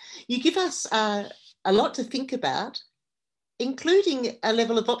very much. You give us a lot to think about, including a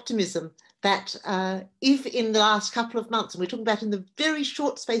level of optimism that if in the last couple of months, and we're talking about in the very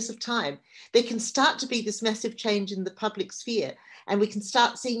short space of time, there can start to be this massive change in the public sphere, and we can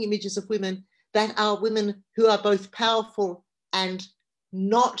start seeing images of women that are women who are both powerful and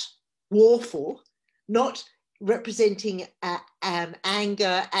not warful, not representing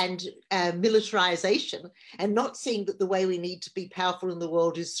anger and militarization, and not seeing that the way we need to be powerful in the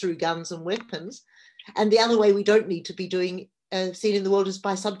world is through guns and weapons, and the other way we don't need to be doing seen in the world is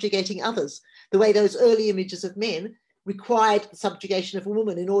by subjugating others. The way those early images of men required the subjugation of a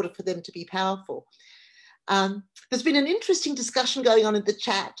woman in order for them to be powerful. There's been an interesting discussion going on in the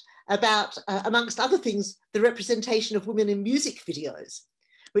chat about, amongst other things, the representation of women in music videos,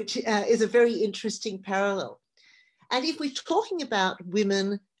 which is a very interesting parallel. And if we're talking about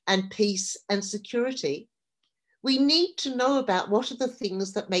women and peace and security, we need to know about what are the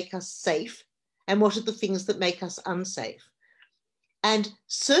things that make us safe and what are the things that make us unsafe. And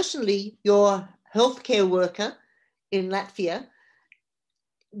certainly your healthcare worker in Latvia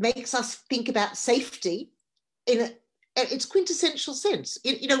makes us think about safety in its quintessential sense.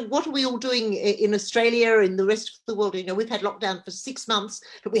 You know, what are we all doing in Australia, in the rest of the world? You know, we've had lockdown for 6 months,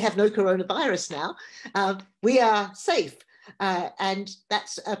 but we have no coronavirus now. We are safe. And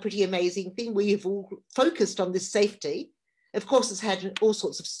that's a pretty amazing thing. We have all focused on this safety. Of course, it's had all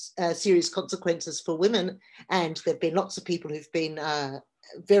sorts of serious consequences for women, and there have been lots of people who've been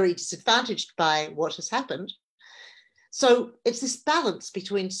very disadvantaged by what has happened. So it's this balance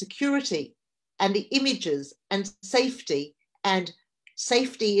between security and the images and safety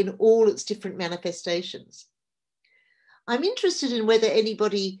in all its different manifestations. I'm interested in whether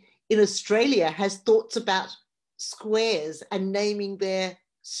anybody in Australia has thoughts about squares and naming their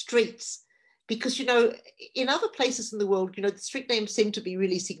streets, because, you know, in other places in the world, you know, the street names seem to be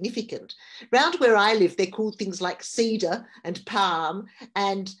really significant. Round where I live, they're called things like cedar and palm,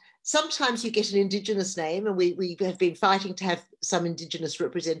 and sometimes you get an Indigenous name, and we have been fighting to have some Indigenous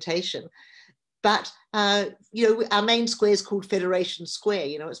representation. But, you know, our main square is called Federation Square.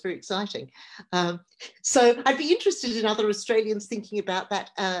 You know, it's very exciting. So I'd be interested in other Australians thinking about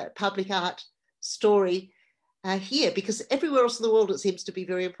that public art story here, because everywhere else in the world it seems to be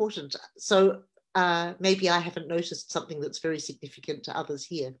very important. So maybe I haven't noticed something that's very significant to others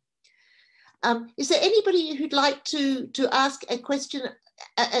here. Is there anybody who'd like to ask a question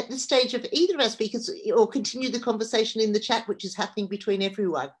at this stage of either of our speakers, or continue the conversation in the chat, which is happening between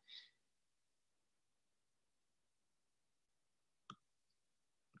everyone?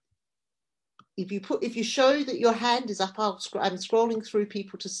 If you show that your hand is up, I'm scrolling through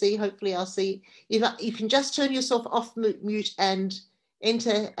people to see. Hopefully, I'll see. If you can just turn yourself off mute and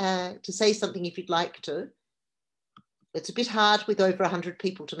enter to say something if you'd like to. It's a bit hard with over 100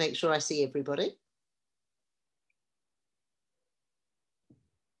 people to make sure I see everybody.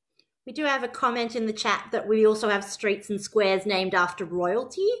 We do have a comment in the chat that we also have streets and squares named after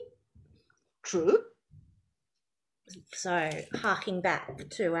royalty. True. So, harking back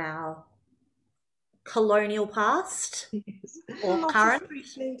to our colonial past, Yes. or current.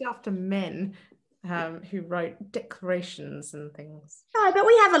 Streets named after men who wrote declarations and things. No, but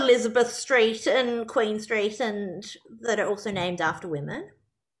we have Elizabeth Street and Queen Street, and that are also named after women.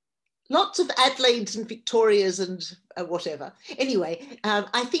 Lots of Adelaides and Victorias and whatever. Anyway,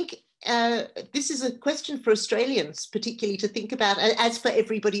 I think this is a question for Australians, particularly to think about, as for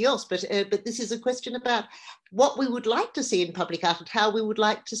everybody else. But this is a question about what we would like to see in public art and how we would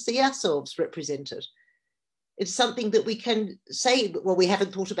like to see ourselves represented. It's something that we can say, well, we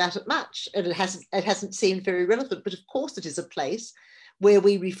haven't thought about it much, and it hasn't seemed very relevant. But of course, it is a place where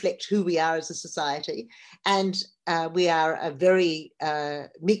we reflect who we are as a society, and we are a very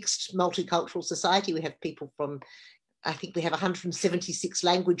mixed, multicultural society. We have people from, I think we have 176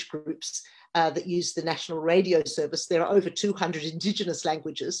 language groups that use the national radio service. There are over 200 Indigenous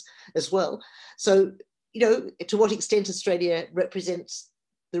languages as well. So, you know, to what extent Australia represents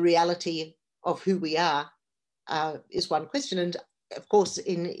the reality of who we are is one question. And of course,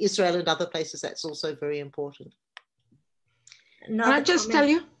 in Israel and other places, that's also very important. Can I just tell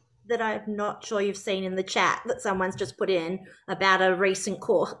you that I'm not sure you've seen in the chat that someone's just put in about a recent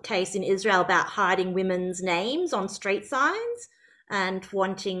court case in Israel about hiding women's names on street signs and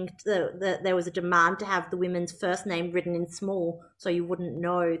wanting there was a demand to have the women's first name written in small so you wouldn't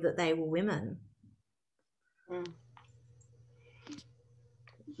know that they were women.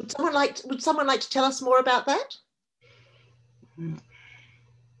 Would someone like to tell us more about that?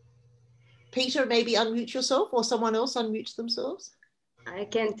 Peter, maybe unmute yourself, or someone else unmute themselves. I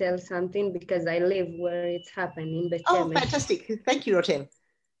can tell something because I live where it's happening. Oh, fantastic. Thank you, Rotem.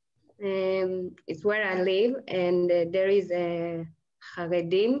 It's where I live, and there is a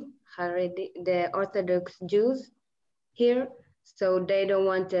Haredim, the Orthodox Jews here. So they don't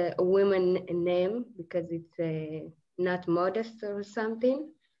want a woman name because it's not modest or something.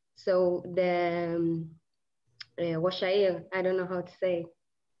 So the Rosh Ha'ir, I don't know how to say.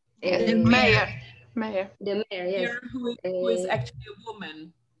 The mayor. The mayor, yes. Who is actually a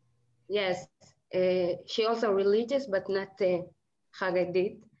woman. Yes, she also religious, but not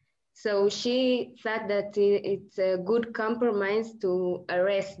Haredit. So she thought that it's a good compromise to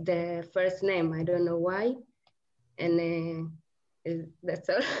arrest the first name. I don't know why. And that's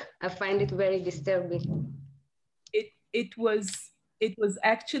all. I find it very disturbing. It was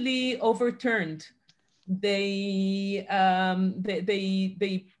actually overturned. They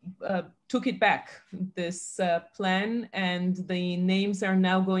took it back, this plan, and the names are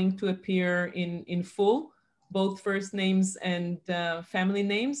now going to appear in full, both first names and family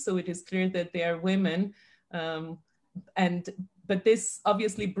names. So it is clear that they are women. But this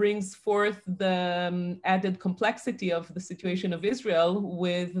obviously brings forth the added complexity of the situation of Israel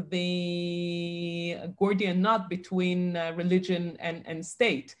with the Gordian knot between religion and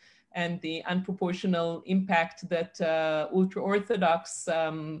state, and the unproportional impact that ultra-Orthodox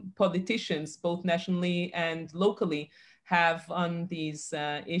politicians, both nationally and locally, have on these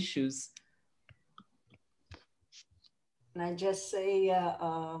issues. Can I just say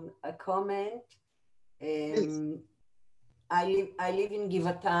a comment? I live in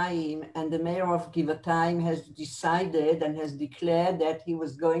Givatayim, and the mayor of Givatayim has decided and has declared that he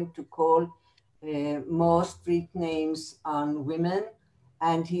was going to call more street names on women.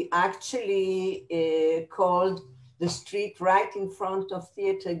 And he actually called the street right in front of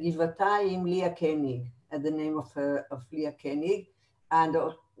Theater Givatayim Leah Koenig, at the name of Leah Koenig. And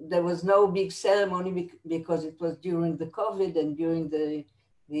there was no big ceremony because it was during the COVID and during the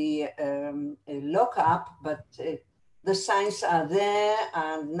lockup, but the signs are there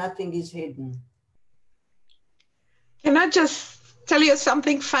and nothing is hidden. Can I just tell you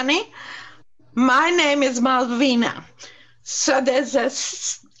something funny? My name is Malvina. So there's a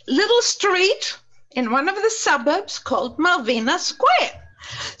little street in one of the suburbs called Malvina Square.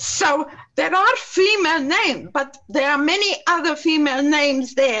 So there are female names, but there are many other female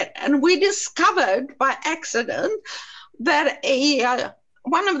names there. And we discovered by accident that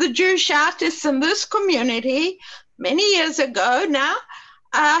one of the Jewish artists in this community many years ago now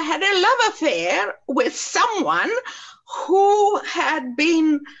had a love affair with someone who had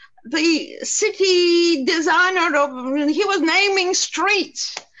been the city designer he was naming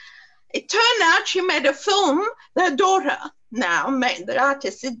streets. It turned out she made a film, their daughter now, the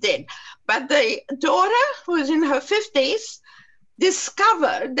artist is dead, but the daughter, who was in her 50s,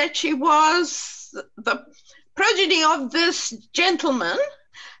 discovered that she was the progeny of this gentleman,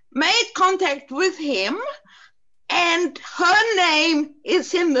 made contact with him, and her name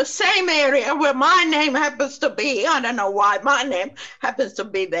is in the same area where my name happens to be. I don't know why my name happens to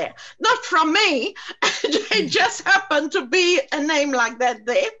be there. Not from me. It just happened to be a name like that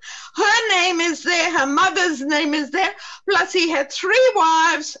there. Her name is there. Her mother's name is there. Plus he had 3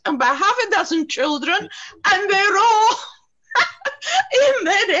 wives and about half a dozen children, and they're all in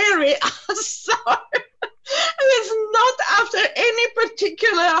that area. So it's not after any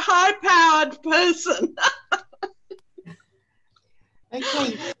particular high-powered person.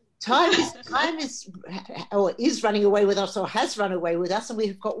 Okay, time is running away with us, or has run away with us, and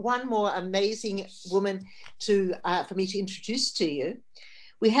we've got one more amazing woman for me to introduce to you.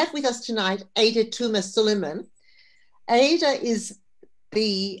 We have with us tonight Ada Tuma Suleiman. Ada is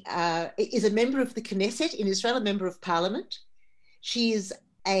a member of the Knesset in Israel, a member of Parliament. She is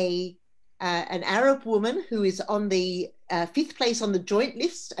an Arab woman who is on the 5th place on the joint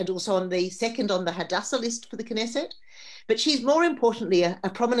list and also on the 2nd on the Hadassah list for the Knesset. But she's more importantly a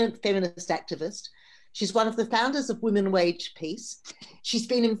prominent feminist activist. She's one of the founders of Women Wage Peace. She's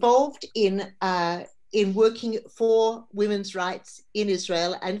been involved in working for women's rights in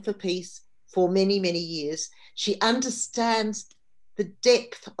Israel and for peace for many, many years. She understands the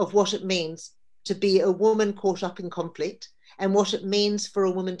depth of what it means to be a woman caught up in conflict and what it means for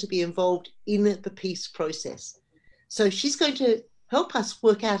a woman to be involved in the peace process. So she's going to help us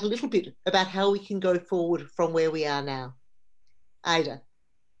work out a little bit about how we can go forward from where we are now. Ada.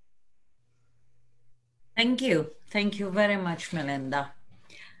 Thank you. Thank you very much, Melinda.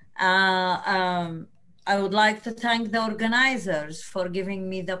 I would like to thank the organizers for giving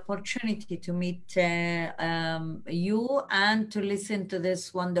me the opportunity to meet you and to listen to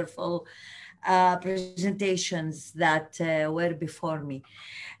this wonderful presentations that were before me.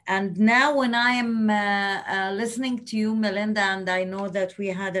 And now when I am listening to you, Melinda, and I know that we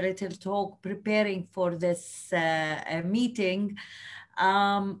had a little talk preparing for this meeting,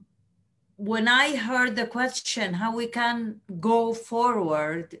 when I heard the question, how we can go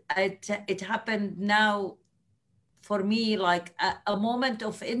forward, it happened now for me like a moment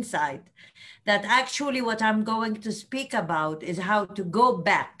of insight that actually what I'm going to speak about is how to go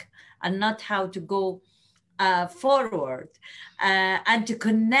back and not how to go forward, and to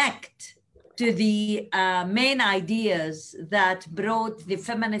connect to the main ideas that brought the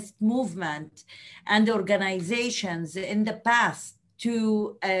feminist movement and organizations in the past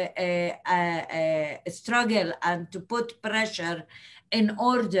to struggle and to put pressure in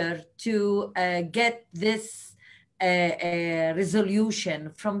order to get this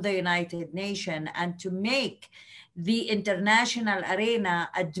resolution from the United Nations and to make the international arena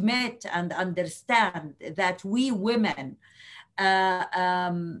admit and understand that we women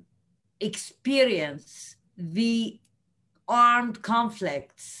experience the armed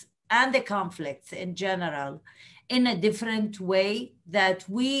conflicts and the conflicts in general in a different way, that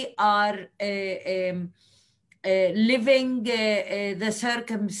we are living the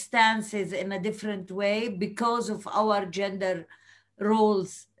circumstances in a different way because of our gender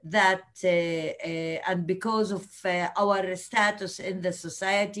roles, that and because of our status in the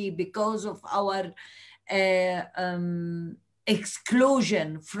society, because of our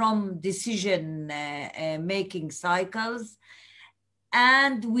exclusion from decision making cycles.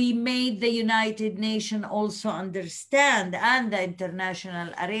 And we made the United Nations also understand, and the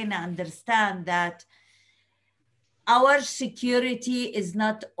international arena understand, that our security is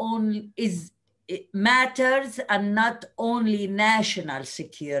not only it matters, and not only national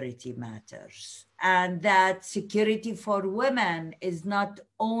security matters, and that security for women is not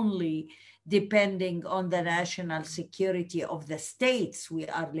only depending on the national security of the states we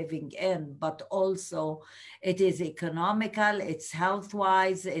are living in, but also it is economical, it's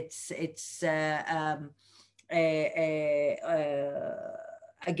health-wise, it's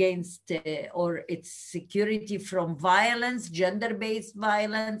against or its security from violence, gender-based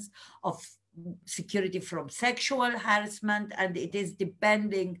violence, of security from sexual harassment, and it is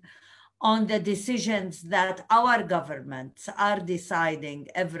depending on the decisions that our governments are deciding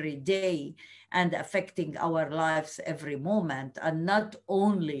every day and affecting our lives every moment. And not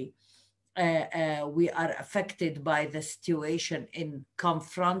only we are affected by the situation in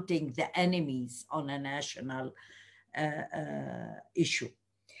confronting the enemies on a national issue.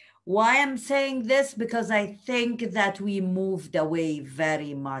 Why I'm saying this? Because I think that we moved away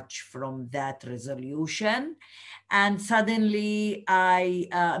very much from that resolution. And suddenly I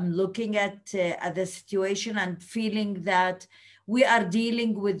am looking at the situation and feeling that we are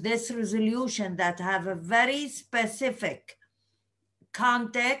dealing with this resolution that have a very specific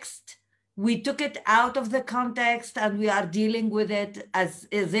context. We took it out of the context and we are dealing with it as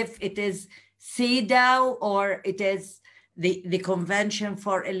if it is CEDAW or it is the Convention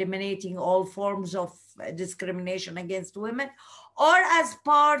for Eliminating All Forms of Discrimination Against Women, or as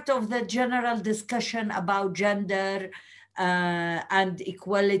part of the general discussion about gender and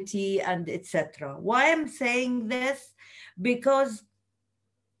equality and etc. Why I'm saying this? Because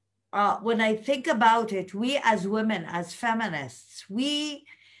when I think about it, we as women, as feminists, we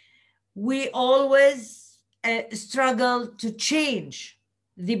always struggle to change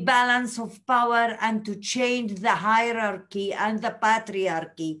the balance of power and to change the hierarchy and the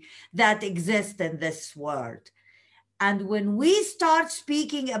patriarchy that exists in this world. And when we start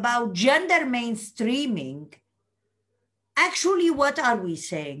speaking about gender mainstreaming, actually, what are we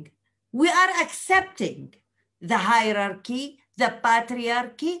saying? We are accepting the hierarchy, the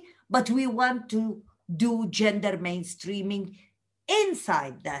patriarchy, but we want to do gender mainstreaming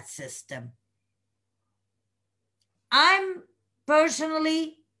inside that system. I'm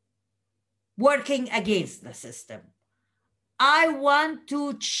personally working against the system. I want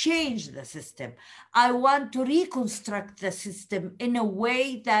to change the system. I want to reconstruct the system in a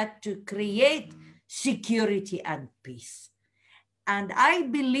way that to create security and peace. And I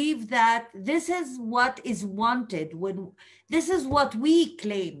believe that this is what is wanted when, this is what we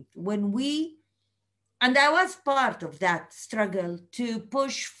claimed when we, and I was part of that struggle to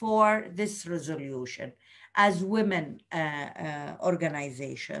push for this resolution as women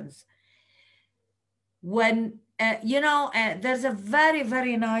organizations. When, there's a very,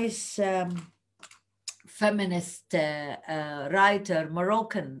 very nice feminist writer,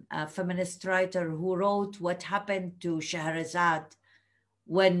 Moroccan feminist writer, who wrote what happened to Shahrazad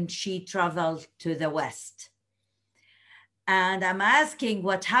when she traveled to the West. And I'm asking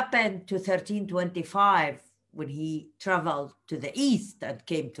what happened to 1325 when he traveled to the East and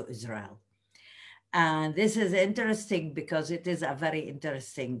came to Israel. And this is interesting because it is a very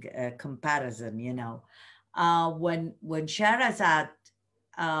interesting comparison, when Shahrazad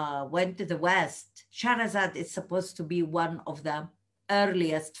went to the West, Shahrazad is supposed to be one of the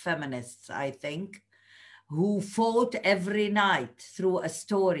earliest feminists, I think, who fought every night through a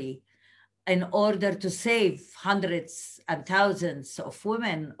story in order to save hundreds and thousands of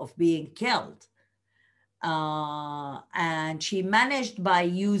women of being killed. And she managed by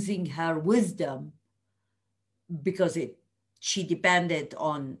using her wisdom, because she depended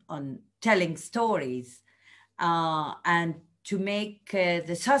on telling stories, and to make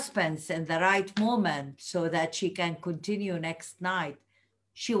the suspense in the right moment so that she can continue next night.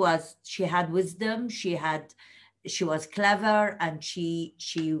 She had wisdom, she was clever, and she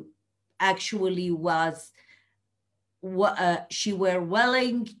actually was, she were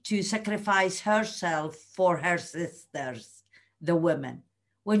willing to sacrifice herself for her sisters, the women.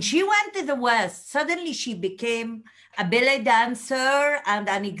 When she went to the West, suddenly she became a belly dancer and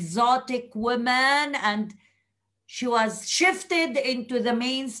an exotic woman, and she was shifted into the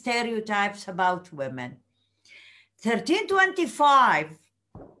main stereotypes about women. 1325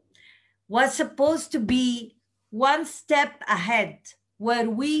 was supposed to be one step ahead, where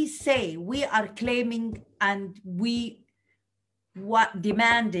we say we are claiming and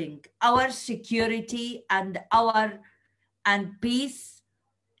demanding our security and peace.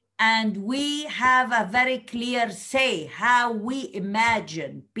 And we have a very clear say how we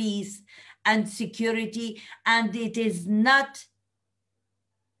imagine peace and security. And it is not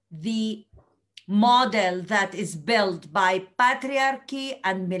the model that is built by patriarchy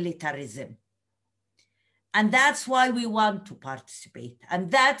and militarism. And that's why we want to participate.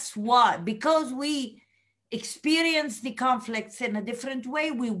 And that's why, because we experience the conflicts in a different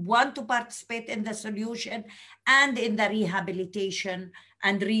way. We want to participate in the solution and in the rehabilitation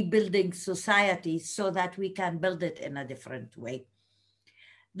and rebuilding society so that we can build it in a different way.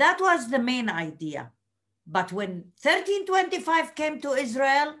 That was the main idea. But when 1325 came to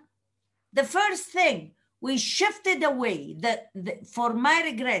Israel, the first thing, we shifted away, for my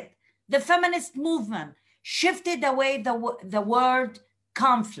regret, the feminist movement shifted away the word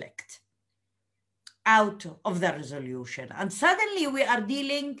conflict out of the resolution. And suddenly we are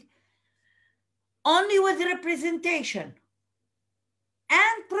dealing only with representation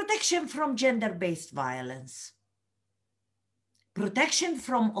and protection from gender-based violence, protection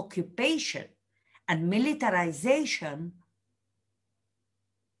from occupation and militarization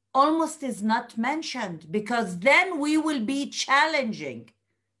almost is not mentioned, because then we will be challenging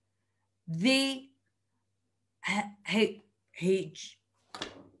the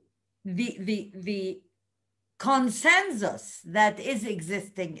consensus that is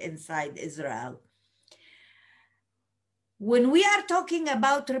existing inside Israel. When we are talking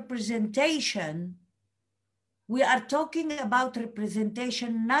about representation, we are talking about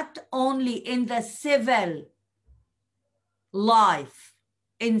representation not only in the civil life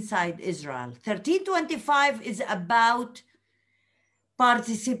inside Israel. 1325 is about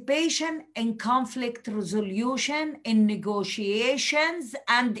participation in conflict resolution, in negotiations,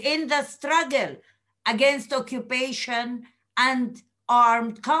 and in the struggle against occupation and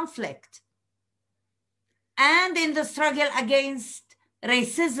armed conflict, and in the struggle against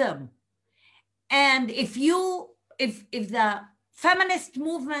racism. And if the feminist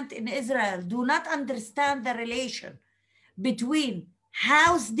movement in Israel do not understand the relation between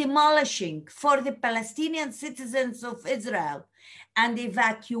house demolishing for the Palestinian citizens of Israel and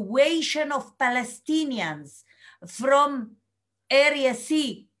evacuation of Palestinians from Area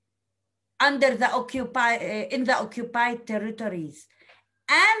C under the in the occupied territories,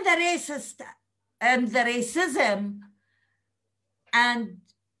 and the racism, and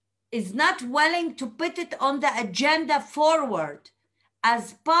is not willing to put it on the agenda forward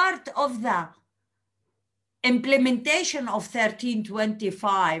as part of the implementation of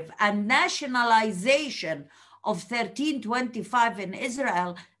 1325 and nationalization of 1325 in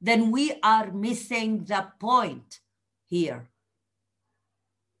Israel, then we are missing the point here.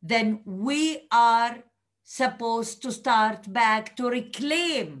 Then we are supposed to start back to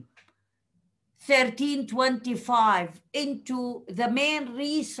reclaim 1325 into the main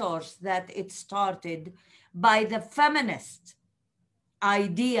resource that it started by the feminist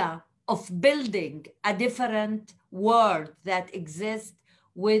idea of building a different world that exists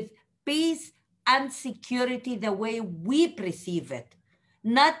with peace and security the way we perceive it,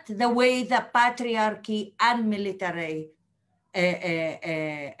 not the way the patriarchy and military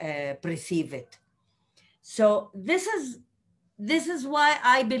perceive it. So this is why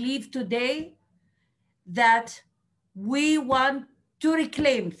I believe today that we want to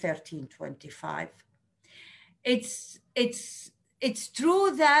reclaim 1325. It's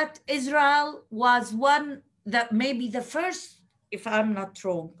true that Israel was maybe the first, if I'm not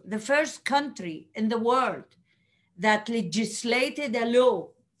wrong, the first country in the world that legislated a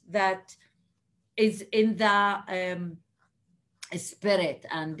law that is in the spirit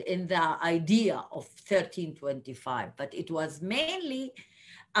and in the idea of 1325, but it was mainly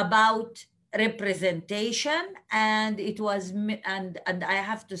about representation, and it was, and I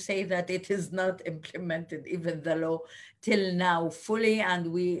have to say that it is not implemented, even the law, till now fully,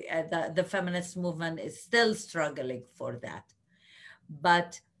 and we the feminist movement is still struggling for that.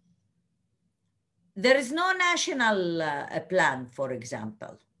 But there is no national plan, for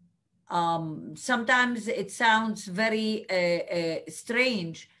example. Sometimes it sounds very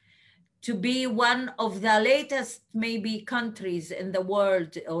strange to be one of the latest maybe countries in the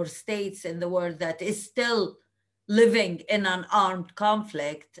world or states in the world that is still living in an armed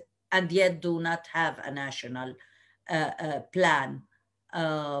conflict and yet do not have a national plan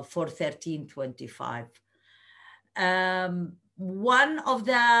for 1325. One of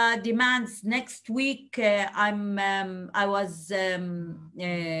the demands next week, I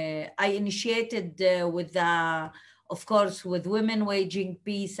initiated with the, of course, with Women Waging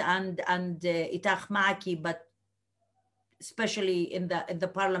Peace and Itach Ma'aki, but especially in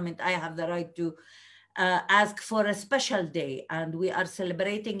the parliament, I have the right to ask for a special day. And we are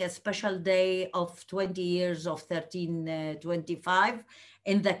celebrating a special day of 20 years of 1325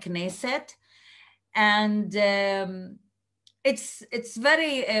 in the Knesset. And it's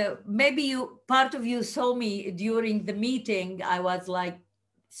very, maybe part of you saw me during the meeting. I was like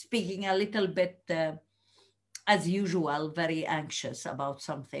speaking a little bit as usual, very anxious about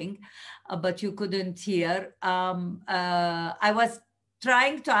something, but you couldn't hear. I was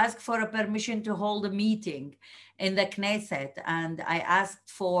trying to ask for a permission to hold a meeting in the Knesset, and I asked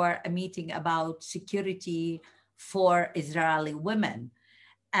for a meeting about security for Israeli women.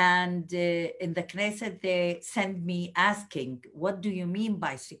 And in the Knesset, they sent me asking, what do you mean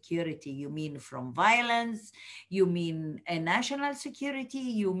by security? You mean from violence? You mean national security?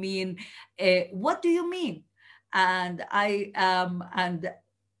 You mean, what do you mean? And I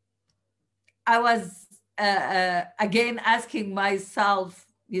was again asking myself,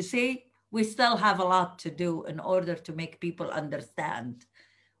 you see, we still have a lot to do in order to make people understand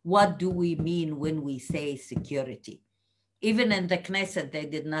what do we mean when we say security. Even in the Knesset, they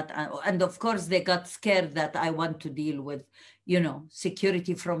did not, and of course they got scared that I want to deal with, you know,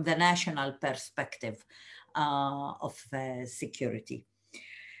 security from the national perspective of security.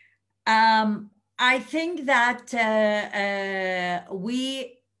 I think that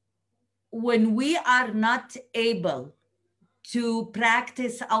when we are not able to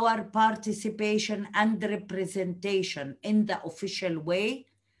practice our participation and representation in the official way,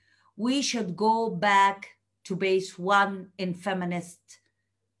 we should go back to base one in feminist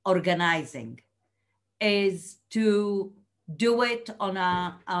organizing, is to do it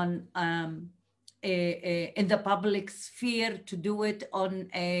in the public sphere, to do it on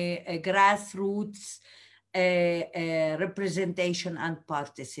a grassroots representation and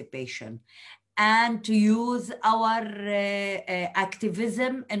participation, and to use our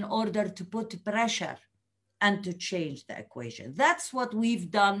activism in order to put pressure and to change the equation. That's what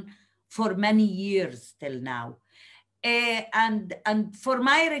we've done for many years till now. And for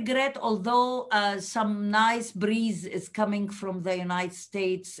my regret, although some nice breeze is coming from the United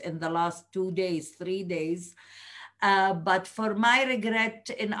States in the last 2 days, 3 days, but for my regret,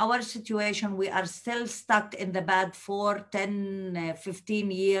 in our situation, we are still stuck in the bad 4, 10,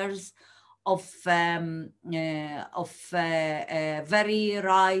 15 years of very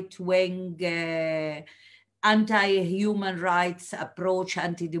right-wing, anti-human rights approach,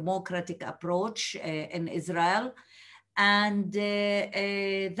 anti-democratic approach in Israel. And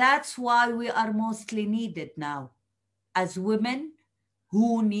that's why we are mostly needed now as women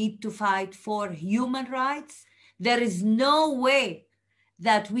who need to fight for human rights. There is no way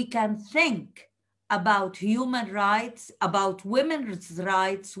that we can think about human rights, about women's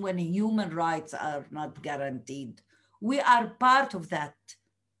rights, when human rights are not guaranteed. We are part of that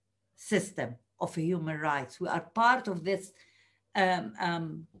system of human rights. We are part of this,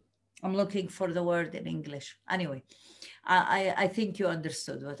 I'm looking for the word in English. Anyway, I think you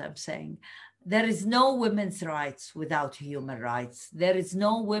understood what I'm saying. There is no women's rights without human rights. There is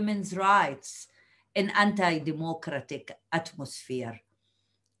no women's rights in anti-democratic atmosphere.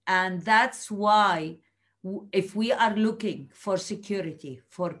 And that's why if we are looking for security,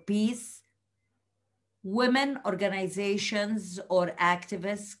 for peace, women organizations or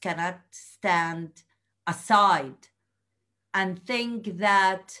activists cannot stand aside and think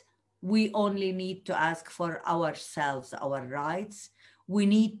that we only need to ask for ourselves, our rights. We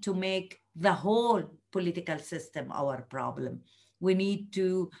need to make the whole political system our problem. We need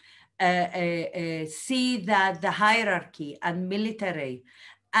to see that the hierarchy and military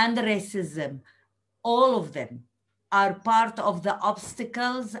and racism, all of them are part of the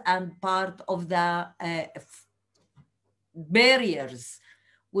obstacles and part of the barriers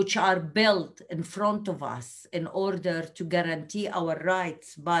which are built in front of us in order to guarantee our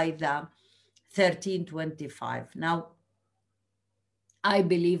rights by the 1325. Now, I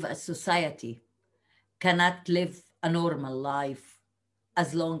believe a society cannot live a normal life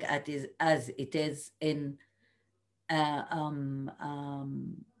as long as it is in a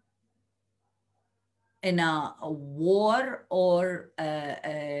war or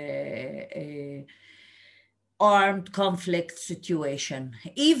a armed conflict situation.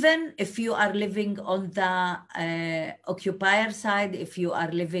 Even if you are living on the occupier side, if you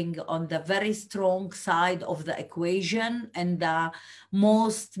are living on the very strong side of the equation and the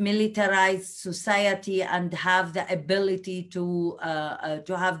most militarized society and have the ability to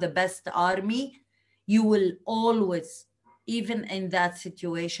have the best army, you will always, even in that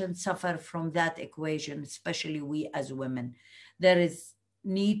situation, suffer from that equation, especially we as women. There is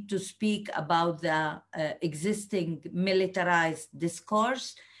need to speak about the existing militarized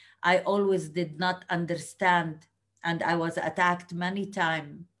discourse. I always did not understand, and I was attacked many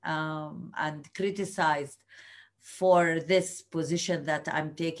times and criticized for this position that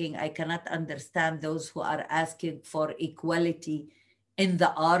I'm taking. I cannot understand those who are asking for equality in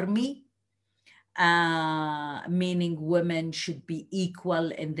the army. meaning women should be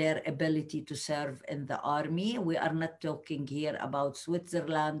equal in their ability to serve in the army. We are not talking here about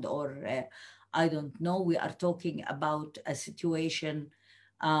Switzerland or I don't know. We are talking about a situation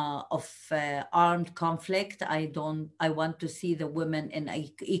of armed conflict. I want to see the women in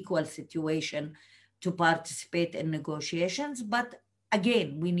an equal situation to participate in negotiations. But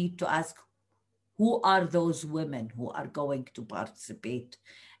again, we need to ask, who are those women who are going to participate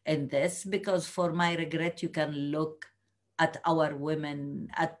in this? Because for my regret, you can look at our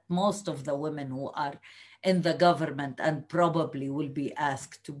women, at most of the women who are in the government and probably will be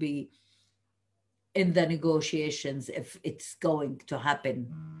asked to be in the negotiations if it's going to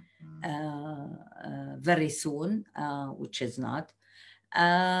happen very soon, which is not. There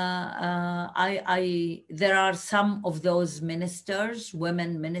are some of those ministers,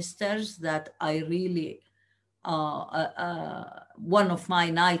 women ministers, that I really, one of my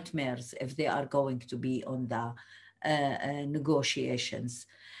nightmares if they are going to be on the negotiations.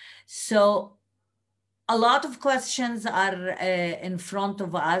 So a lot of questions are in front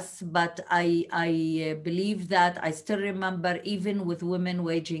of us, but I believe that I still remember, even with Women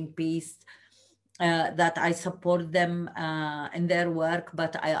Waging Peace, that I support them in their work,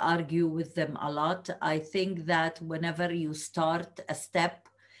 but I argue with them a lot. I think that whenever you start a step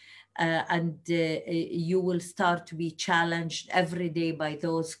and you will start to be challenged every day by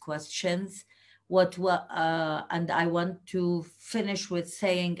those questions, and I want to finish with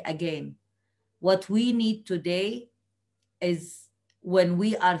saying again, what we need today is, when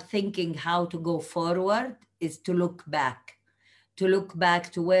we are thinking how to go forward, is to look back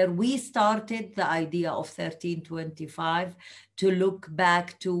to where we started the idea of 1325, to look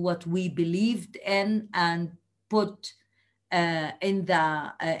back to what we believed in and put in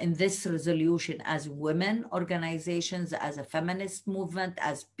this resolution as women organizations, as a feminist movement,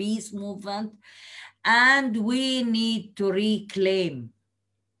 as peace movement. And we need to reclaim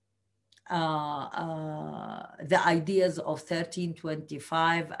the ideas of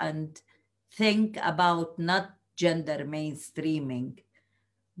 1325 and think about not gender mainstreaming,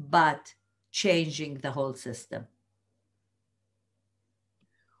 but changing the whole system.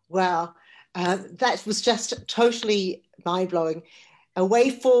 Wow, that was just totally mind-blowing. A way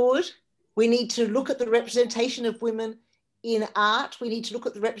forward, we need to look at the representation of women in art. We need to look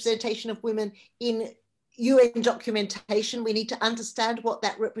at the representation of women in UN documentation. We need to understand what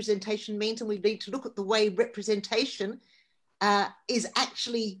that representation means, and we need to look at the way representation is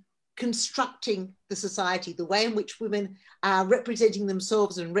actually constructing the society, the way in which women are representing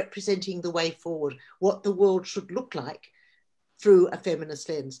themselves and representing the way forward, what the world should look like through a feminist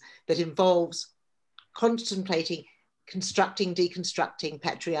lens that involves contemplating, constructing, deconstructing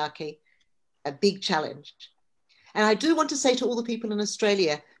patriarchy, a big challenge. And I do want to say to all the people in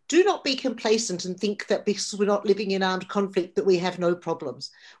Australia, do not be complacent and think that because we're not living in armed conflict that we have no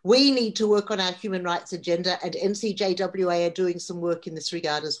problems. We need to work on our human rights agenda, and NCJWA are doing some work in this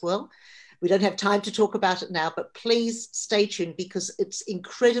regard as well. We don't have time to talk about it now, but please stay tuned, because it's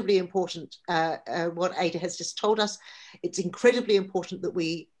incredibly important what Ada has just told us. It's incredibly important that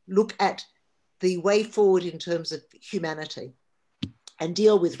we look at the way forward in terms of humanity and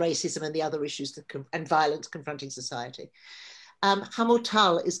deal with racism and the other issues and violence confronting society.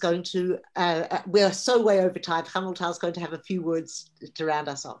 Hamutal is going to, we're so way over time, Hamutal is going to have a few words to round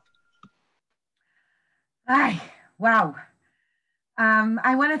us off. Hi, wow.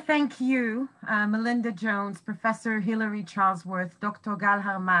 I want to thank you, Melinda Jones, Professor Hilary Charlesworth, Dr. Gal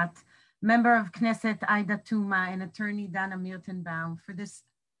Harmat, Member of Knesset Aida Tuma, and Attorney Dana Miltenbaum for this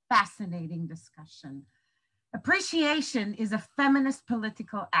fascinating discussion. Appreciation is a feminist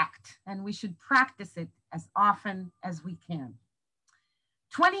political act, and we should practice it as often as we can.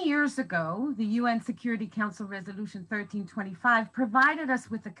 20 years ago, the UN Security Council Resolution 1325 provided us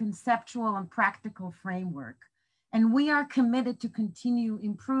with a conceptual and practical framework, and we are committed to continue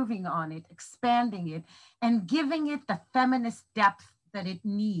improving on it, expanding it, and giving it the feminist depth that it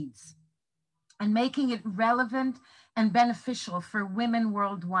needs, and making it relevant and beneficial for women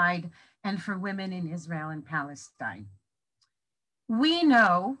worldwide and for women in Israel and Palestine. We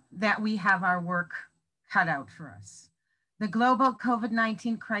know that we have our work cut out for us. The global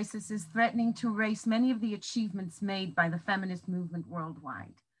COVID-19 crisis is threatening to erase many of the achievements made by the feminist movement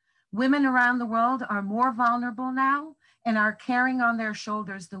worldwide. Women around the world are more vulnerable now and are carrying on their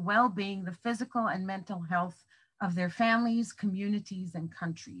shoulders the well-being, the physical and mental health of their families, communities, and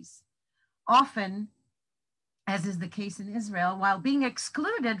countries. Often, as is the case in Israel, while being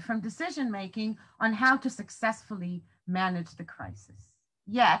excluded from decision-making on how to successfully manage the crisis.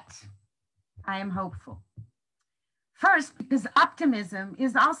 Yet, I am hopeful. First, because optimism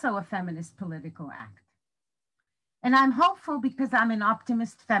is also a feminist political act. And I'm hopeful because I'm an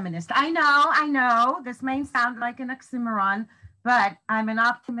optimist feminist. I know, this may sound like an oxymoron, but I'm an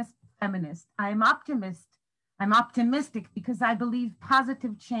optimist feminist. I'm optimistic because I believe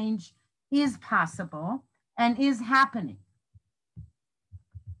positive change is possible and is happening.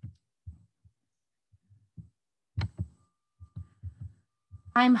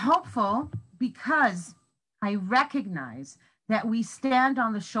 I'm hopeful because I recognize that we stand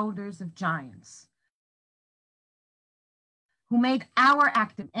on the shoulders of giants who made our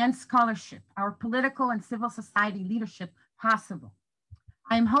active and scholarship, our political and civil society leadership possible.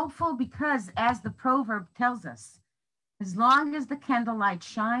 I'm hopeful because, as the proverb tells us, as long as the candlelight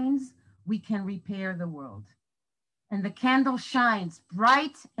shines, we can repair the world. And the candle shines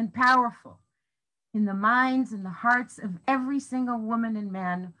bright and powerful in the minds and the hearts of every single woman and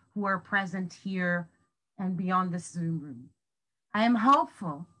man who are present here and beyond this Zoom room. I am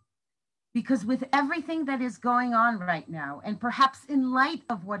hopeful because with everything that is going on right now, and perhaps in light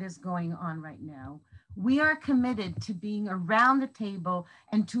of what is going on right now, we are committed to being around the table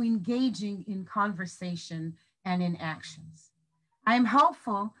and to engaging in conversation and in actions. I am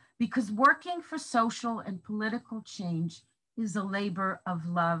hopeful because working for social and political change is a labor of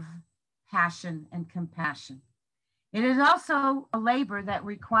love, passion, and compassion. It is also a labor that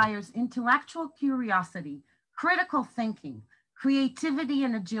requires intellectual curiosity, critical thinking, creativity,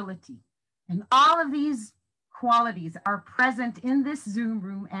 and agility. And all of these qualities are present in this Zoom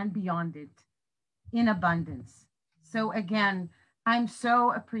room and beyond it in abundance. So again, I'm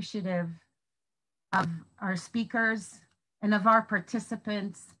so appreciative of our speakers and of our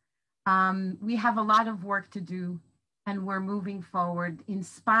participants. We have a lot of work to do, and we're moving forward,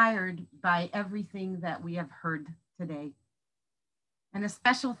 inspired by everything that we have heard today. And a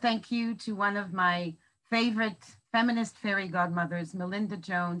special thank you to one of my favorite feminist fairy godmothers, Melinda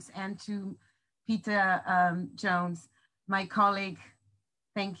Jones, and to Peter Jones, my colleague.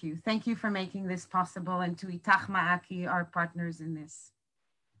 Thank you. Thank you for making this possible, and to Itach Ma'aki, our partners in this.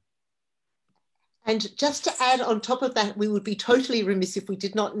 And just to add on top of that, we would be totally remiss if we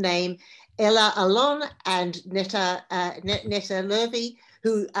did not name Ella Alon and Netta Lurvy,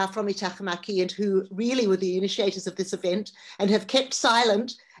 who are from Itach Ma'aki and who really were the initiators of this event and have kept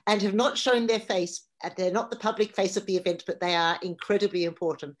silent and have not shown their face. They're not the public face of the event, but they are incredibly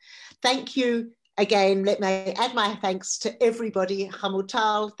important. Thank you again. Let me add my thanks to everybody.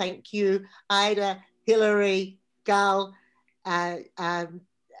 Hamutal, thank you. Ida, Hillary, Gal, who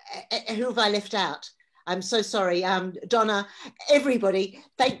have I left out? I'm so sorry. Donna, everybody,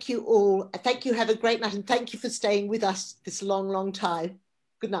 thank you all. Thank you. Have a great night. And thank you for staying with us this long, long time.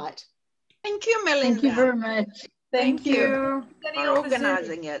 Good night. Thank you, Melinda. Thank you very much. Thank you for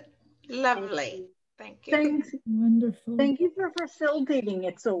organizing it. Lovely. Thank you. Thanks. Wonderful. Thank you for facilitating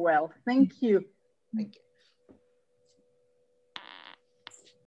it so well. Thank you. Thank you.